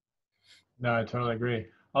through. No, I totally agree.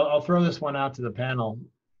 I'll throw this one out to the panel.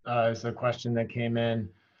 It's a question that came in,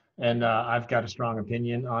 and I've got a strong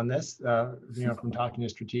opinion on this, from talking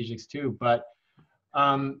to strategics too, but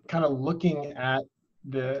kind of looking at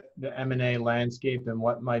the M&A landscape and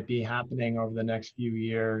what might be happening over the next few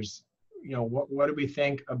years, what do we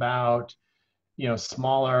think about,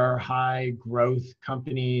 smaller, high growth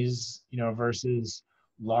companies, versus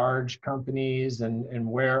large companies, and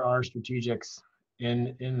where are strategics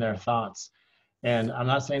in their thoughts? And I'm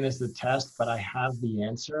not saying this is a test, but I have the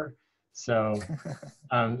answer. So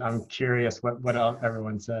I'm curious what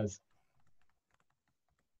everyone says.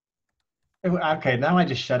 Okay, now I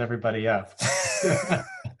just shut everybody up.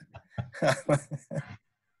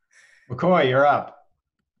 McCoy, you're up.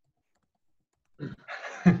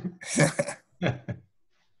 Go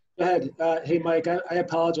ahead. Hey, Mike, I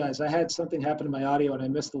apologize. I had something happen to my audio and I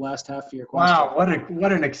missed the last half of your question. Wow,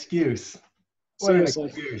 what an excuse. Seriously.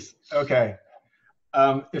 What an excuse. Okay.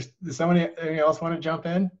 Does somebody else want to jump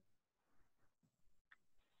in?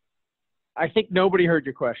 I think nobody heard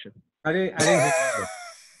your question. I didn't hear you.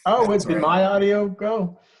 Oh, did my audio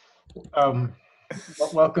go?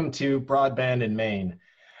 Welcome to broadband in Maine.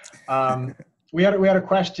 We had a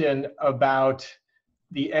question about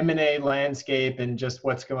the M&A landscape and just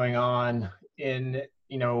what's going on in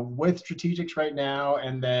with strategics right now,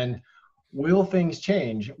 and then will things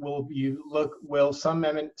change? Will some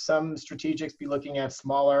strategics be looking at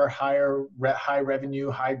smaller, high revenue,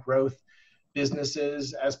 high growth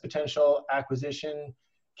businesses as potential acquisition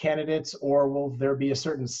candidates, or will there be a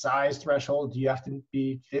certain size threshold? Do you have to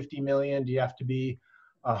be 50 million? Do you have to be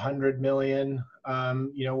 100 million?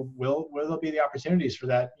 Will there be the opportunities for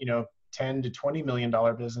that, $10 to $20 million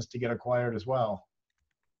business to get acquired as well?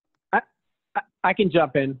 I can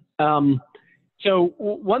jump in. So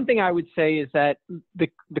one thing I would say is that the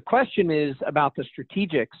question is about the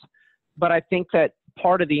strategics, but I think that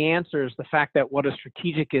part of the answer is the fact that what a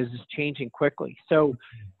strategic is changing quickly. So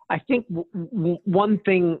I think one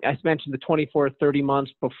thing I mentioned, the 24, 30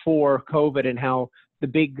 months before COVID and how the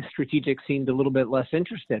big strategics seemed a little bit less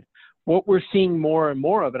interested. What we're seeing more and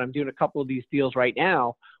more of, and I'm doing a couple of these deals right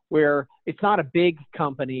now, where it's not a big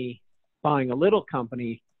company buying a little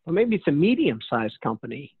company, or maybe it's a medium-sized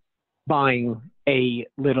company buying a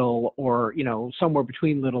little, or, you know, somewhere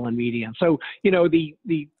between little and medium. So, you know, the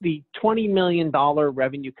 $20 million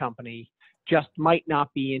revenue company just might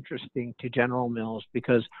not be interesting to General Mills,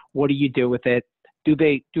 because what do you do with it? Do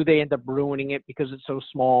they end up ruining it because it's so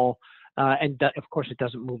small? And of course, it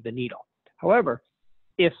doesn't move the needle. However,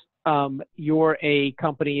 if you're a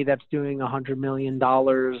company that's doing $100 million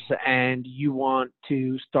and you want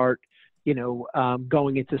to start, you know,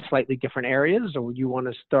 going into slightly different areas, or you want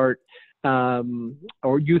to start,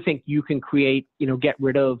 or you think you can create, you know, get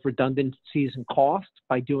rid of redundancies and costs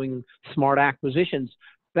by doing smart acquisitions,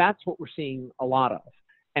 that's what we're seeing a lot of.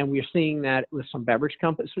 And we're seeing that with some beverage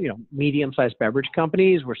companies, you know, medium-sized beverage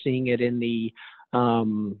companies. We're seeing it in the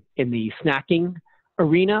snacking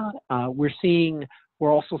arena.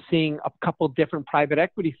 We're also seeing a couple different private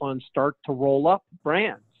equity funds start to roll up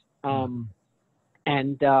brands. You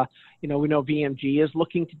know, we know VMG is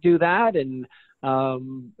looking to do that. And,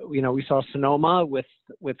 you know, we saw Sonoma with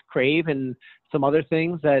Crave and some other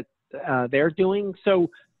things that they're doing. So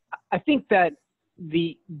I think that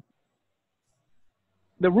the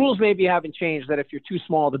rules maybe haven't changed, that if you're too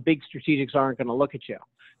small, the big strategics aren't going to look at you.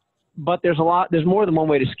 But there's more than one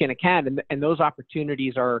way to skin a cat. And those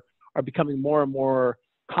opportunities are becoming more and more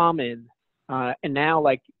common. And now,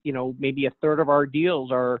 like, you know, maybe a third of our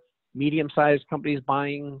deals are medium-sized companies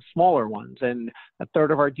buying smaller ones, and a third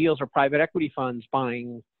of our deals are private equity funds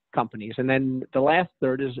buying companies, and then the last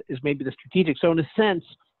third is maybe the strategic. So in a sense,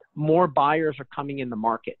 more buyers are coming in the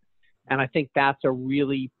market, and I think that's a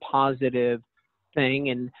really positive thing.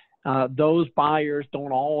 And those buyers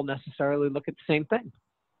don't all necessarily look at the same thing.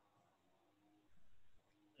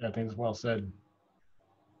 Yeah, I think it's well said.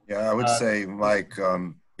 Yeah, I would say, Mike,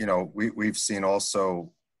 you know, we've seen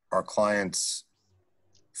also our clients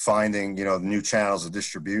finding, you know, new channels of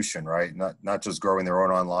distribution, right? Not just growing their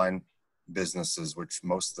own online businesses, which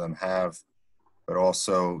most of them have, but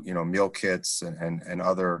also, you know, meal kits and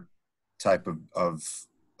other type of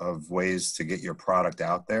ways to get your product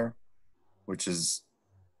out there, which has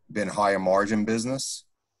been higher margin business,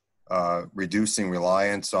 reducing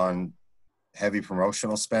reliance on heavy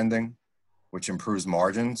promotional spending, which improves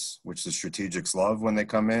margins, which the strategics love when they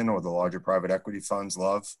come in, or the larger private equity funds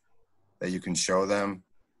love, that you can show them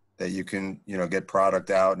that you can, you know, get product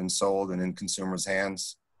out and sold and in consumers'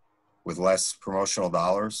 hands with less promotional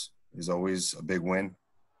dollars is always a big win.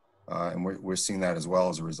 And we're seeing that as well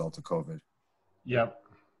as a result of COVID. Yep.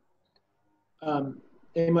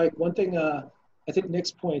 Hey, Mike, one thing, I think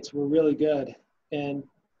Nick's points were really good. And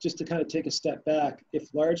just to kind of take a step back,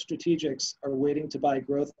 if large strategics are waiting to buy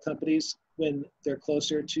growth companies when they're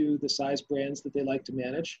closer to the size brands that they like to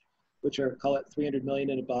manage, which are, call it 300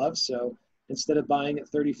 million and above. So instead of buying at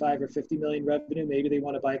 35 or 50 million revenue, maybe they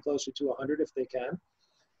want to buy closer to 100 if they can.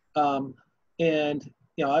 And,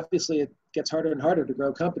 you know, obviously it gets harder and harder to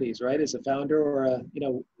grow companies, right? As a founder or a, you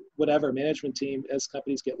know, whatever management team, as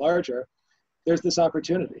companies get larger, there's this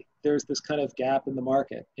opportunity. There's this kind of gap in the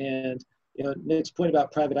market. And, you know, Nick's point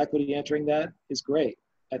about private equity entering that is great.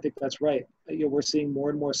 I think that's right. You know, we're seeing more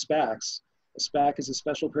and more SPACs. A SPAC is a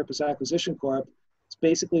special purpose acquisition corp. It's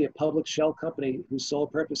basically a public shell company whose sole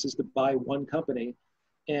purpose is to buy one company.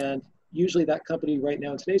 And usually that company right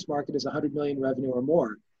now in today's market is 100 million revenue or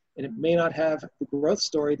more. And it may not have the growth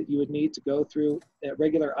story that you would need to go through a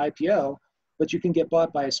regular IPO, but you can get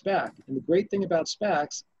bought by a SPAC. And the great thing about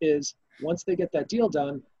SPACs is once they get that deal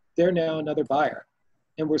done, they're now another buyer.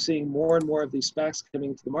 And we're seeing more and more of these SPACs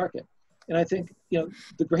coming to the market. And I think, you know,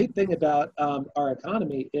 the great thing about our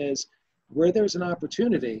economy is where there's an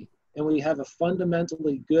opportunity and we have a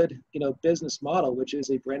fundamentally good, you know, business model, which is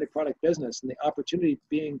a branded product business, and the opportunity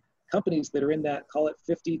being companies that are in that, call it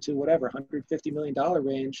 50 to whatever, $150 million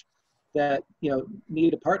range that, you know,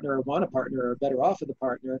 need a partner or want a partner or are better off with a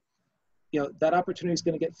partner, you know, that opportunity is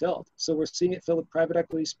going to get filled. So we're seeing it fill with private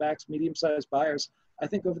equity, SPACs, medium-sized buyers. I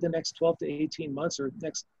think over the next 12 to 18 months or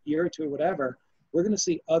next year or two or whatever, we're going to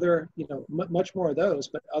see other, you know, much more of those,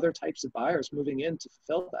 but other types of buyers moving in to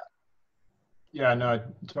fulfill that. Yeah, no, I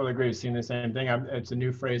totally agree. Seeing the same thing. It's a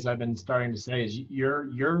new phrase I've been starting to say is your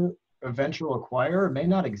eventual acquirer may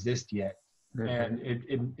not exist yet. And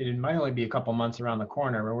it might only be a couple months around the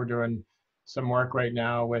corner. Where we're doing some work right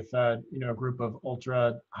now with you know, a group of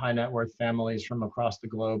ultra high net worth families from across the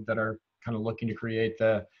globe that are kind of looking to create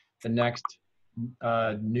the next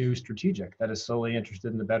new strategic that is solely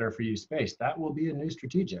interested in the better for you space. That will be a new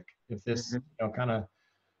strategic if this, you know, kind of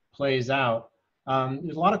plays out.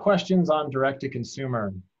 There's a lot of questions on direct to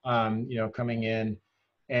consumer, you know, coming in.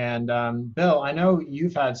 And Bill, I know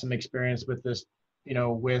you've had some experience with this, you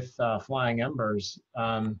know, with Flying Embers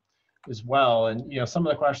as well. And, you know, some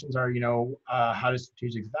of the questions are, you know, how does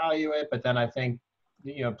strategics value it? But then I think,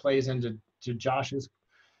 you know, plays into Josh's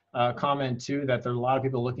comment too, that there are a lot of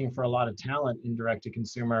people looking for a lot of talent in direct to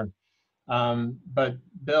consumer. But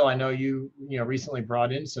Bill, I know you know, recently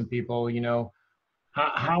brought in some people, you know,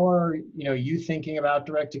 how are, you know, you thinking about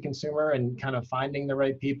direct to consumer and kind of finding the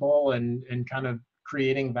right people and kind of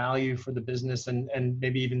creating value for the business and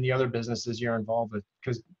maybe even the other businesses you're involved with?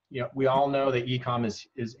 Because, you know, we all know that e-com is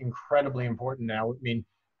incredibly important now. I mean,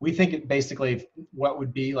 we think it basically what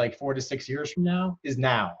would be like 4 to 6 years from now is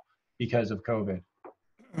now because of COVID.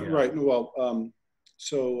 Yeah. Right. Well, you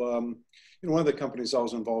know, one of the companies I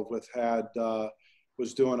was involved with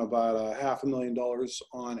was doing about $500,000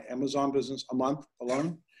 on Amazon business a month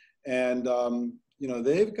alone, and you know,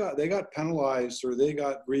 they got penalized, or they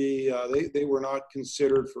were not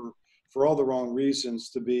considered for all the wrong reasons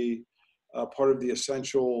to be part of the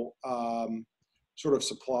essential sort of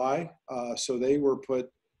supply. So they were put.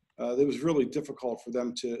 It was really difficult for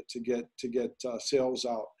them to get sales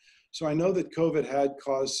out. So I know that COVID had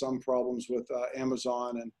caused some problems with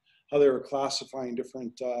Amazon and how they were classifying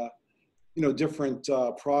different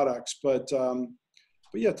products. But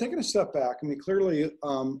yeah, taking a step back, I mean, clearly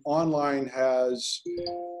online has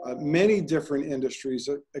many different industries,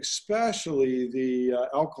 especially the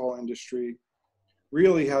alcohol industry,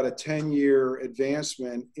 really had a 10-year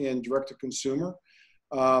advancement in direct-to-consumer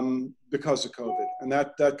because of COVID. And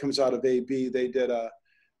that comes out of AB. They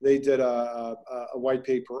did a white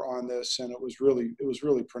paper on this, and it was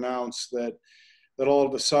really pronounced that all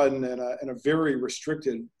of a sudden, in a very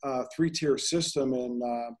restricted 3-tier system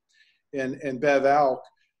in Bev Alc,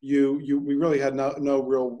 we really had no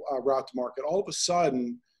real route to market. All of a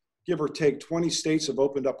sudden, give or take, 20 states have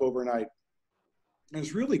opened up overnight. And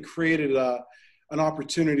it's really created an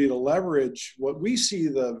opportunity to leverage what we see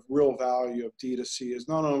the real value of D2C is,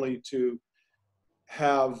 not only to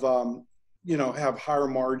have higher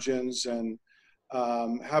margins and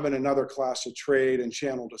having another class of trade and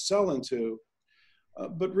channel to sell into,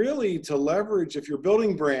 but really to leverage, if you're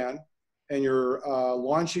building brand and you're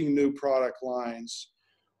launching new product lines,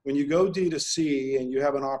 when you go D2C and you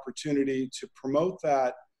have an opportunity to promote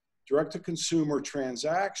that direct-to-consumer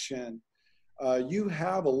transaction, you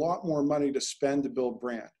have a lot more money to spend to build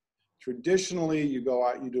brand. Traditionally, you go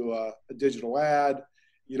out, you do a digital ad,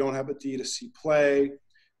 you don't have a D2C play.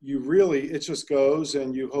 It just goes,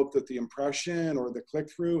 and you hope that the impression or the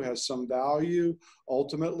click-through has some value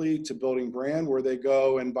ultimately to building brand, where they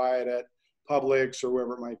go and buy it at Publix or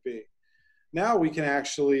wherever it might be. Now we can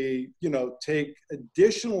actually, you know, take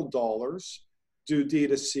additional dollars, do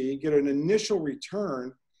D2C, get an initial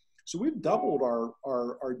return. So we've doubled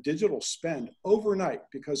our digital spend overnight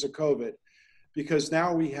because of COVID, because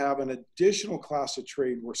now we have an additional class of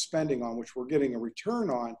trade we're spending on, which we're getting a return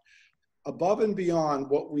on, above and beyond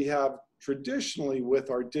what we have traditionally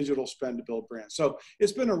with our digital spend to build brand. So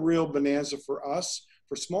it's been a real bonanza for us,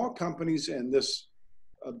 for small companies in this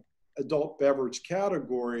adult beverage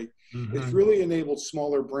category. Mm-hmm. It's really enabled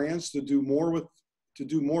smaller brands to do more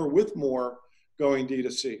with more going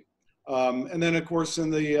D2C. And then of course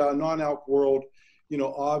in the non-alc world, you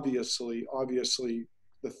know, obviously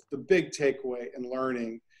the big takeaway and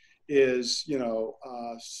learning is, you know,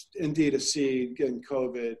 in D2C in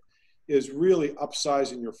COVID, is really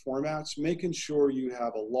upsizing your formats, making sure you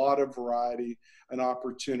have a lot of variety and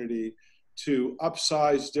opportunity to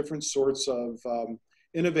upsize different sorts of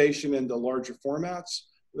innovation into larger formats.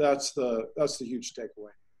 That's the huge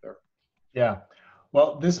takeaway there. Yeah,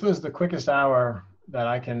 well, this was the quickest hour that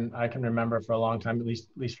I can remember for a long time, at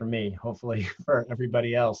least for me, hopefully for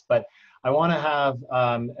everybody else. But I want to have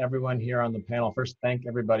everyone here on the panel first thank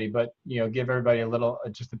everybody, but, you know, give everybody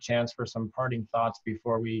just a chance for some parting thoughts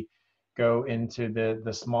before we go into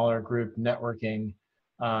the smaller group networking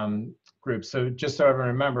groups. So just so everyone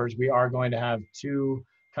remembers, we are going to have 2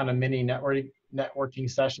 kind of mini networking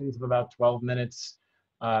sessions of about 12 minutes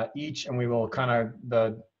each, and we will kind of,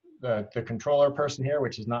 the controller person here,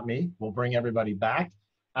 which is not me, will bring everybody back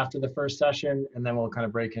after the first session, and then we'll kind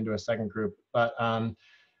of break into a second group. But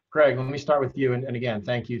Greg, let me start with you, and again,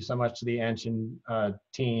 thank you so much to the Anchin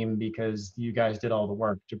team, because you guys did all the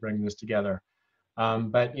work to bring this together.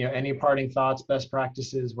 But any parting thoughts, best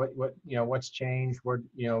practices, what's changed,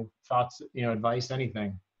 thoughts, advice,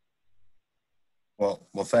 anything? Well,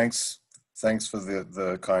 thanks for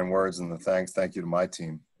the kind words, and thank you to my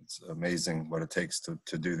team. It's amazing what it takes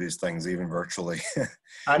to do these things, even virtually.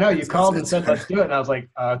 I know you called and said, let's do it. And I was like,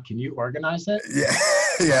 can you organize it? Yeah.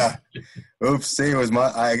 Yeah. Oops. See, it was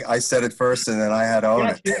I said it first and then I had to own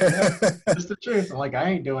it. Just the truth. I'm like, I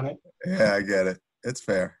ain't doing it. Yeah, I get it. It's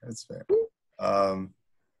fair. It's fair. I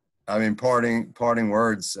mean, parting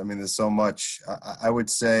words. I mean, there's so much. I would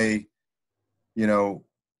say, we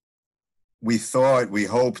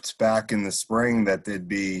hoped back in the spring that there'd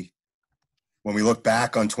be, when we look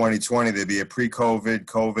back on 2020, there'd be a pre-COVID,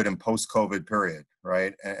 COVID, and post-COVID period,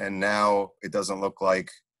 right? And now it doesn't look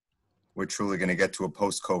like we're truly going to get to a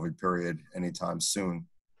post-COVID period anytime soon.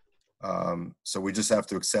 So we just have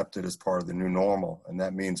to accept it as part of the new normal. And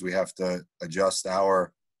that means we have to adjust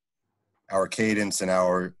our cadence and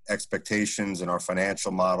our expectations and our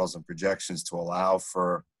financial models and projections to allow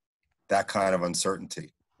for that kind of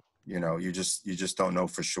uncertainty. You just don't know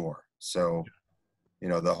for sure. So,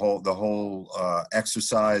 the whole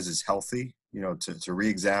exercise is healthy, to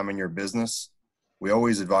re-examine your business. We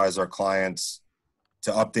always advise our clients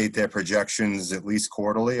to update their projections at least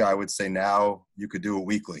quarterly. I would say now you could do it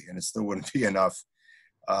weekly and it still wouldn't be enough.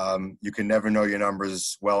 You can never know your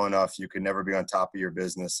numbers well enough. You can never be on top of your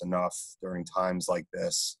business enough during times like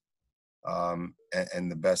this.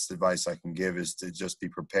 And the best advice I can give is to just be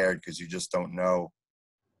prepared, because you just don't know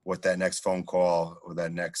what that next phone call or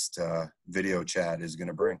that next video chat is going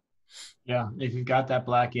to bring. Yeah. If you've got that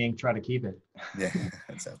black ink, try to keep it. Yeah,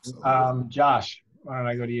 that's absolutely. Josh, why don't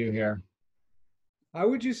I go to you here? I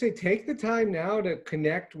would just say take the time now to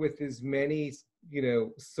connect with as many,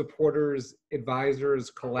 supporters, advisors,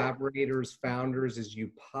 collaborators, founders as you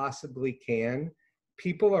possibly can.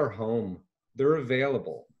 People are home. They're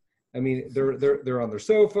available. I mean, they're on their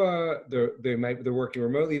sofa. They're working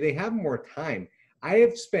remotely. They have more time. I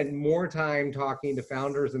have spent more time talking to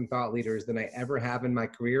founders and thought leaders than I ever have in my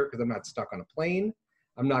career, because I'm not stuck on a plane.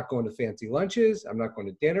 I'm not going to fancy lunches. I'm not going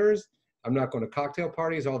to dinners. I'm not going to cocktail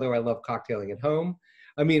parties, although I love cocktailing at home.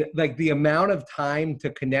 I mean, like, the amount of time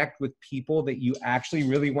to connect with people that you actually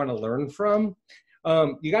really want to learn from,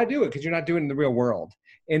 you got to do it, because you're not doing it in the real world.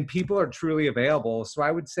 And people are truly available. So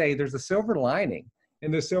I would say there's a silver lining.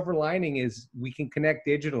 And the silver lining is we can connect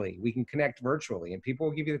digitally. We can connect virtually, and people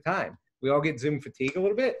will give you the time. We all get Zoom fatigue a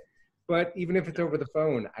little bit, but even if it's over the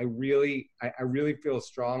phone, I really feel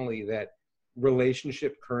strongly that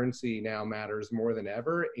relationship currency now matters more than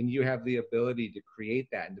ever, and you have the ability to create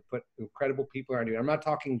that and to put incredible people around you. I'm not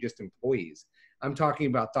talking just employees. I'm talking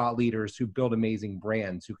about thought leaders who build amazing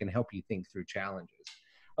brands who can help you think through challenges.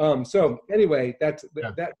 So anyway, that's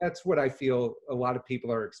what I feel a lot of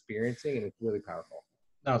people are experiencing, and it's really powerful.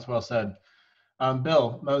 No, it's well said.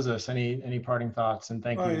 Bill, Moses, any parting thoughts? And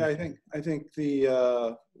thank you. I think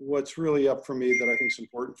the what's really up for me that I think is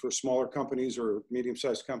important for smaller companies or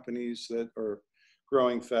medium-sized companies that are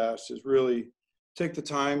growing fast is really take the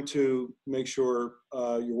time to make sure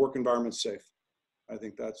your work environment's safe. I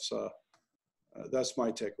think that's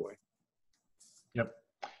my takeaway. Yep.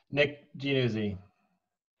 Nick Giannuzzi.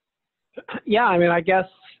 Yeah, I mean, I guess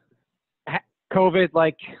COVID,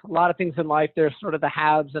 like a lot of things in life, there's sort of the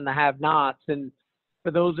haves and the have-nots. And for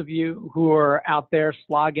those of you who are out there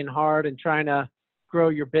slogging hard and trying to grow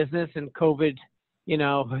your business, and COVID,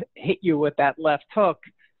 hit you with that left hook,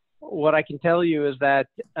 what I can tell you is that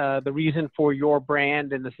the reason for your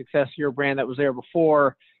brand and the success of your brand that was there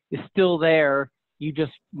before is still there. You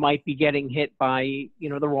just might be getting hit by,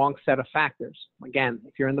 the wrong set of factors. Again,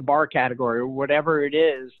 if you're in the bar category or whatever it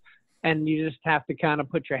is, and you just have to kind of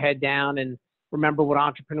put your head down and remember what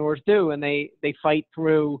entrepreneurs do, and they fight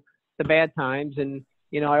through the bad times. And,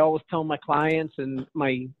 I always tell my clients and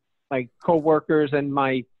my coworkers and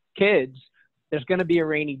my kids, there's going to be a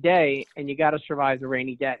rainy day, and you got to survive the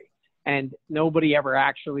rainy day. And nobody ever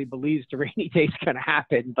actually believes the rainy day is going to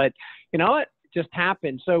happen, but you know what? It just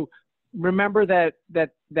happened. So remember that the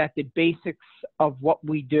basics of what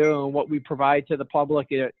we do and what we provide to the public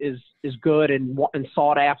is good and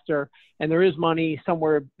sought after. And there is money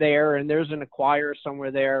somewhere there, and there's an acquirer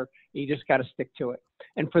somewhere there. You just got to stick to it.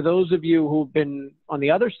 And for those of you who've been on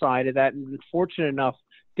the other side of that and been fortunate enough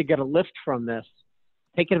to get a lift from this,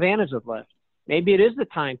 take advantage of lift. Maybe it is the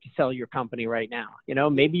time to sell your company right now.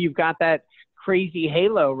 Maybe you've got that crazy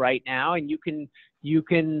halo right now, and you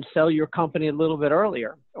can sell your company a little bit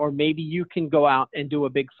earlier. Or maybe you can go out and do a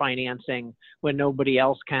big financing when nobody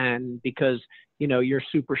else can, because you're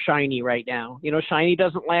super shiny right now. Shiny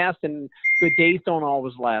doesn't last, and good days don't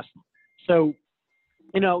always last. So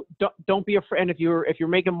don't be afraid. And if you're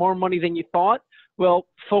making more money than you thought, well,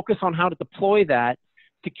 focus on how to deploy that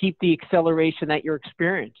to keep the acceleration that you're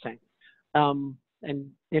experiencing. And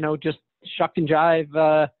just shuck and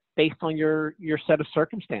jive based on your set of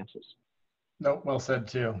circumstances. No, well said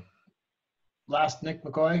too. Last, Nick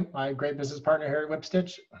McCoy, my great business partner here at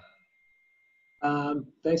Whipstitch.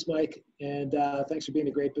 Thanks, Mike, and thanks for being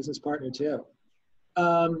a great business partner too.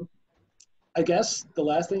 I guess the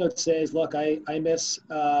last thing I would say is, look, I miss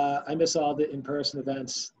all the in-person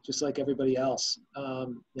events just like everybody else.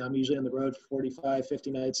 I'm usually on the road 45,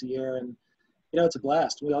 50 nights a year, and it's a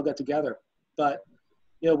blast. We all get together. But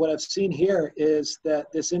what I've seen here is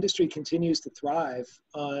that this industry continues to thrive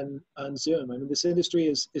on Zoom. I mean, this industry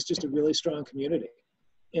is just a really strong community,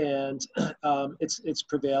 and it's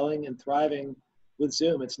prevailing and thriving with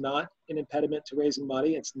Zoom. It's not an impediment to raising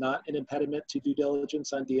money. It's not an impediment to due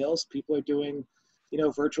diligence on deals. People are doing,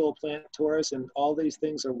 virtual plant tours, and all these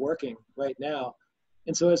things are working right now.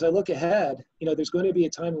 And so as I look ahead, there's going to be a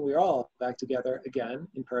time when we're all back together again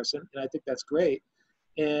in person, and I think that's great.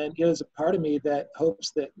 And there's a part of me that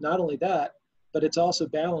hopes that not only that, but it's also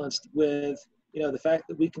balanced with the fact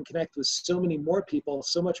that we can connect with so many more people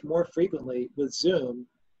so much more frequently with Zoom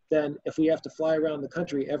than if we have to fly around the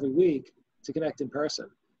country every week to connect in person.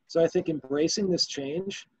 So I think embracing this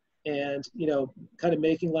change and kind of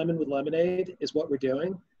making lemon with lemonade is what we're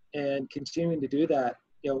doing, and continuing to do that,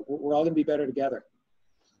 we're all going to be better together.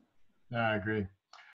 Yeah, I agree.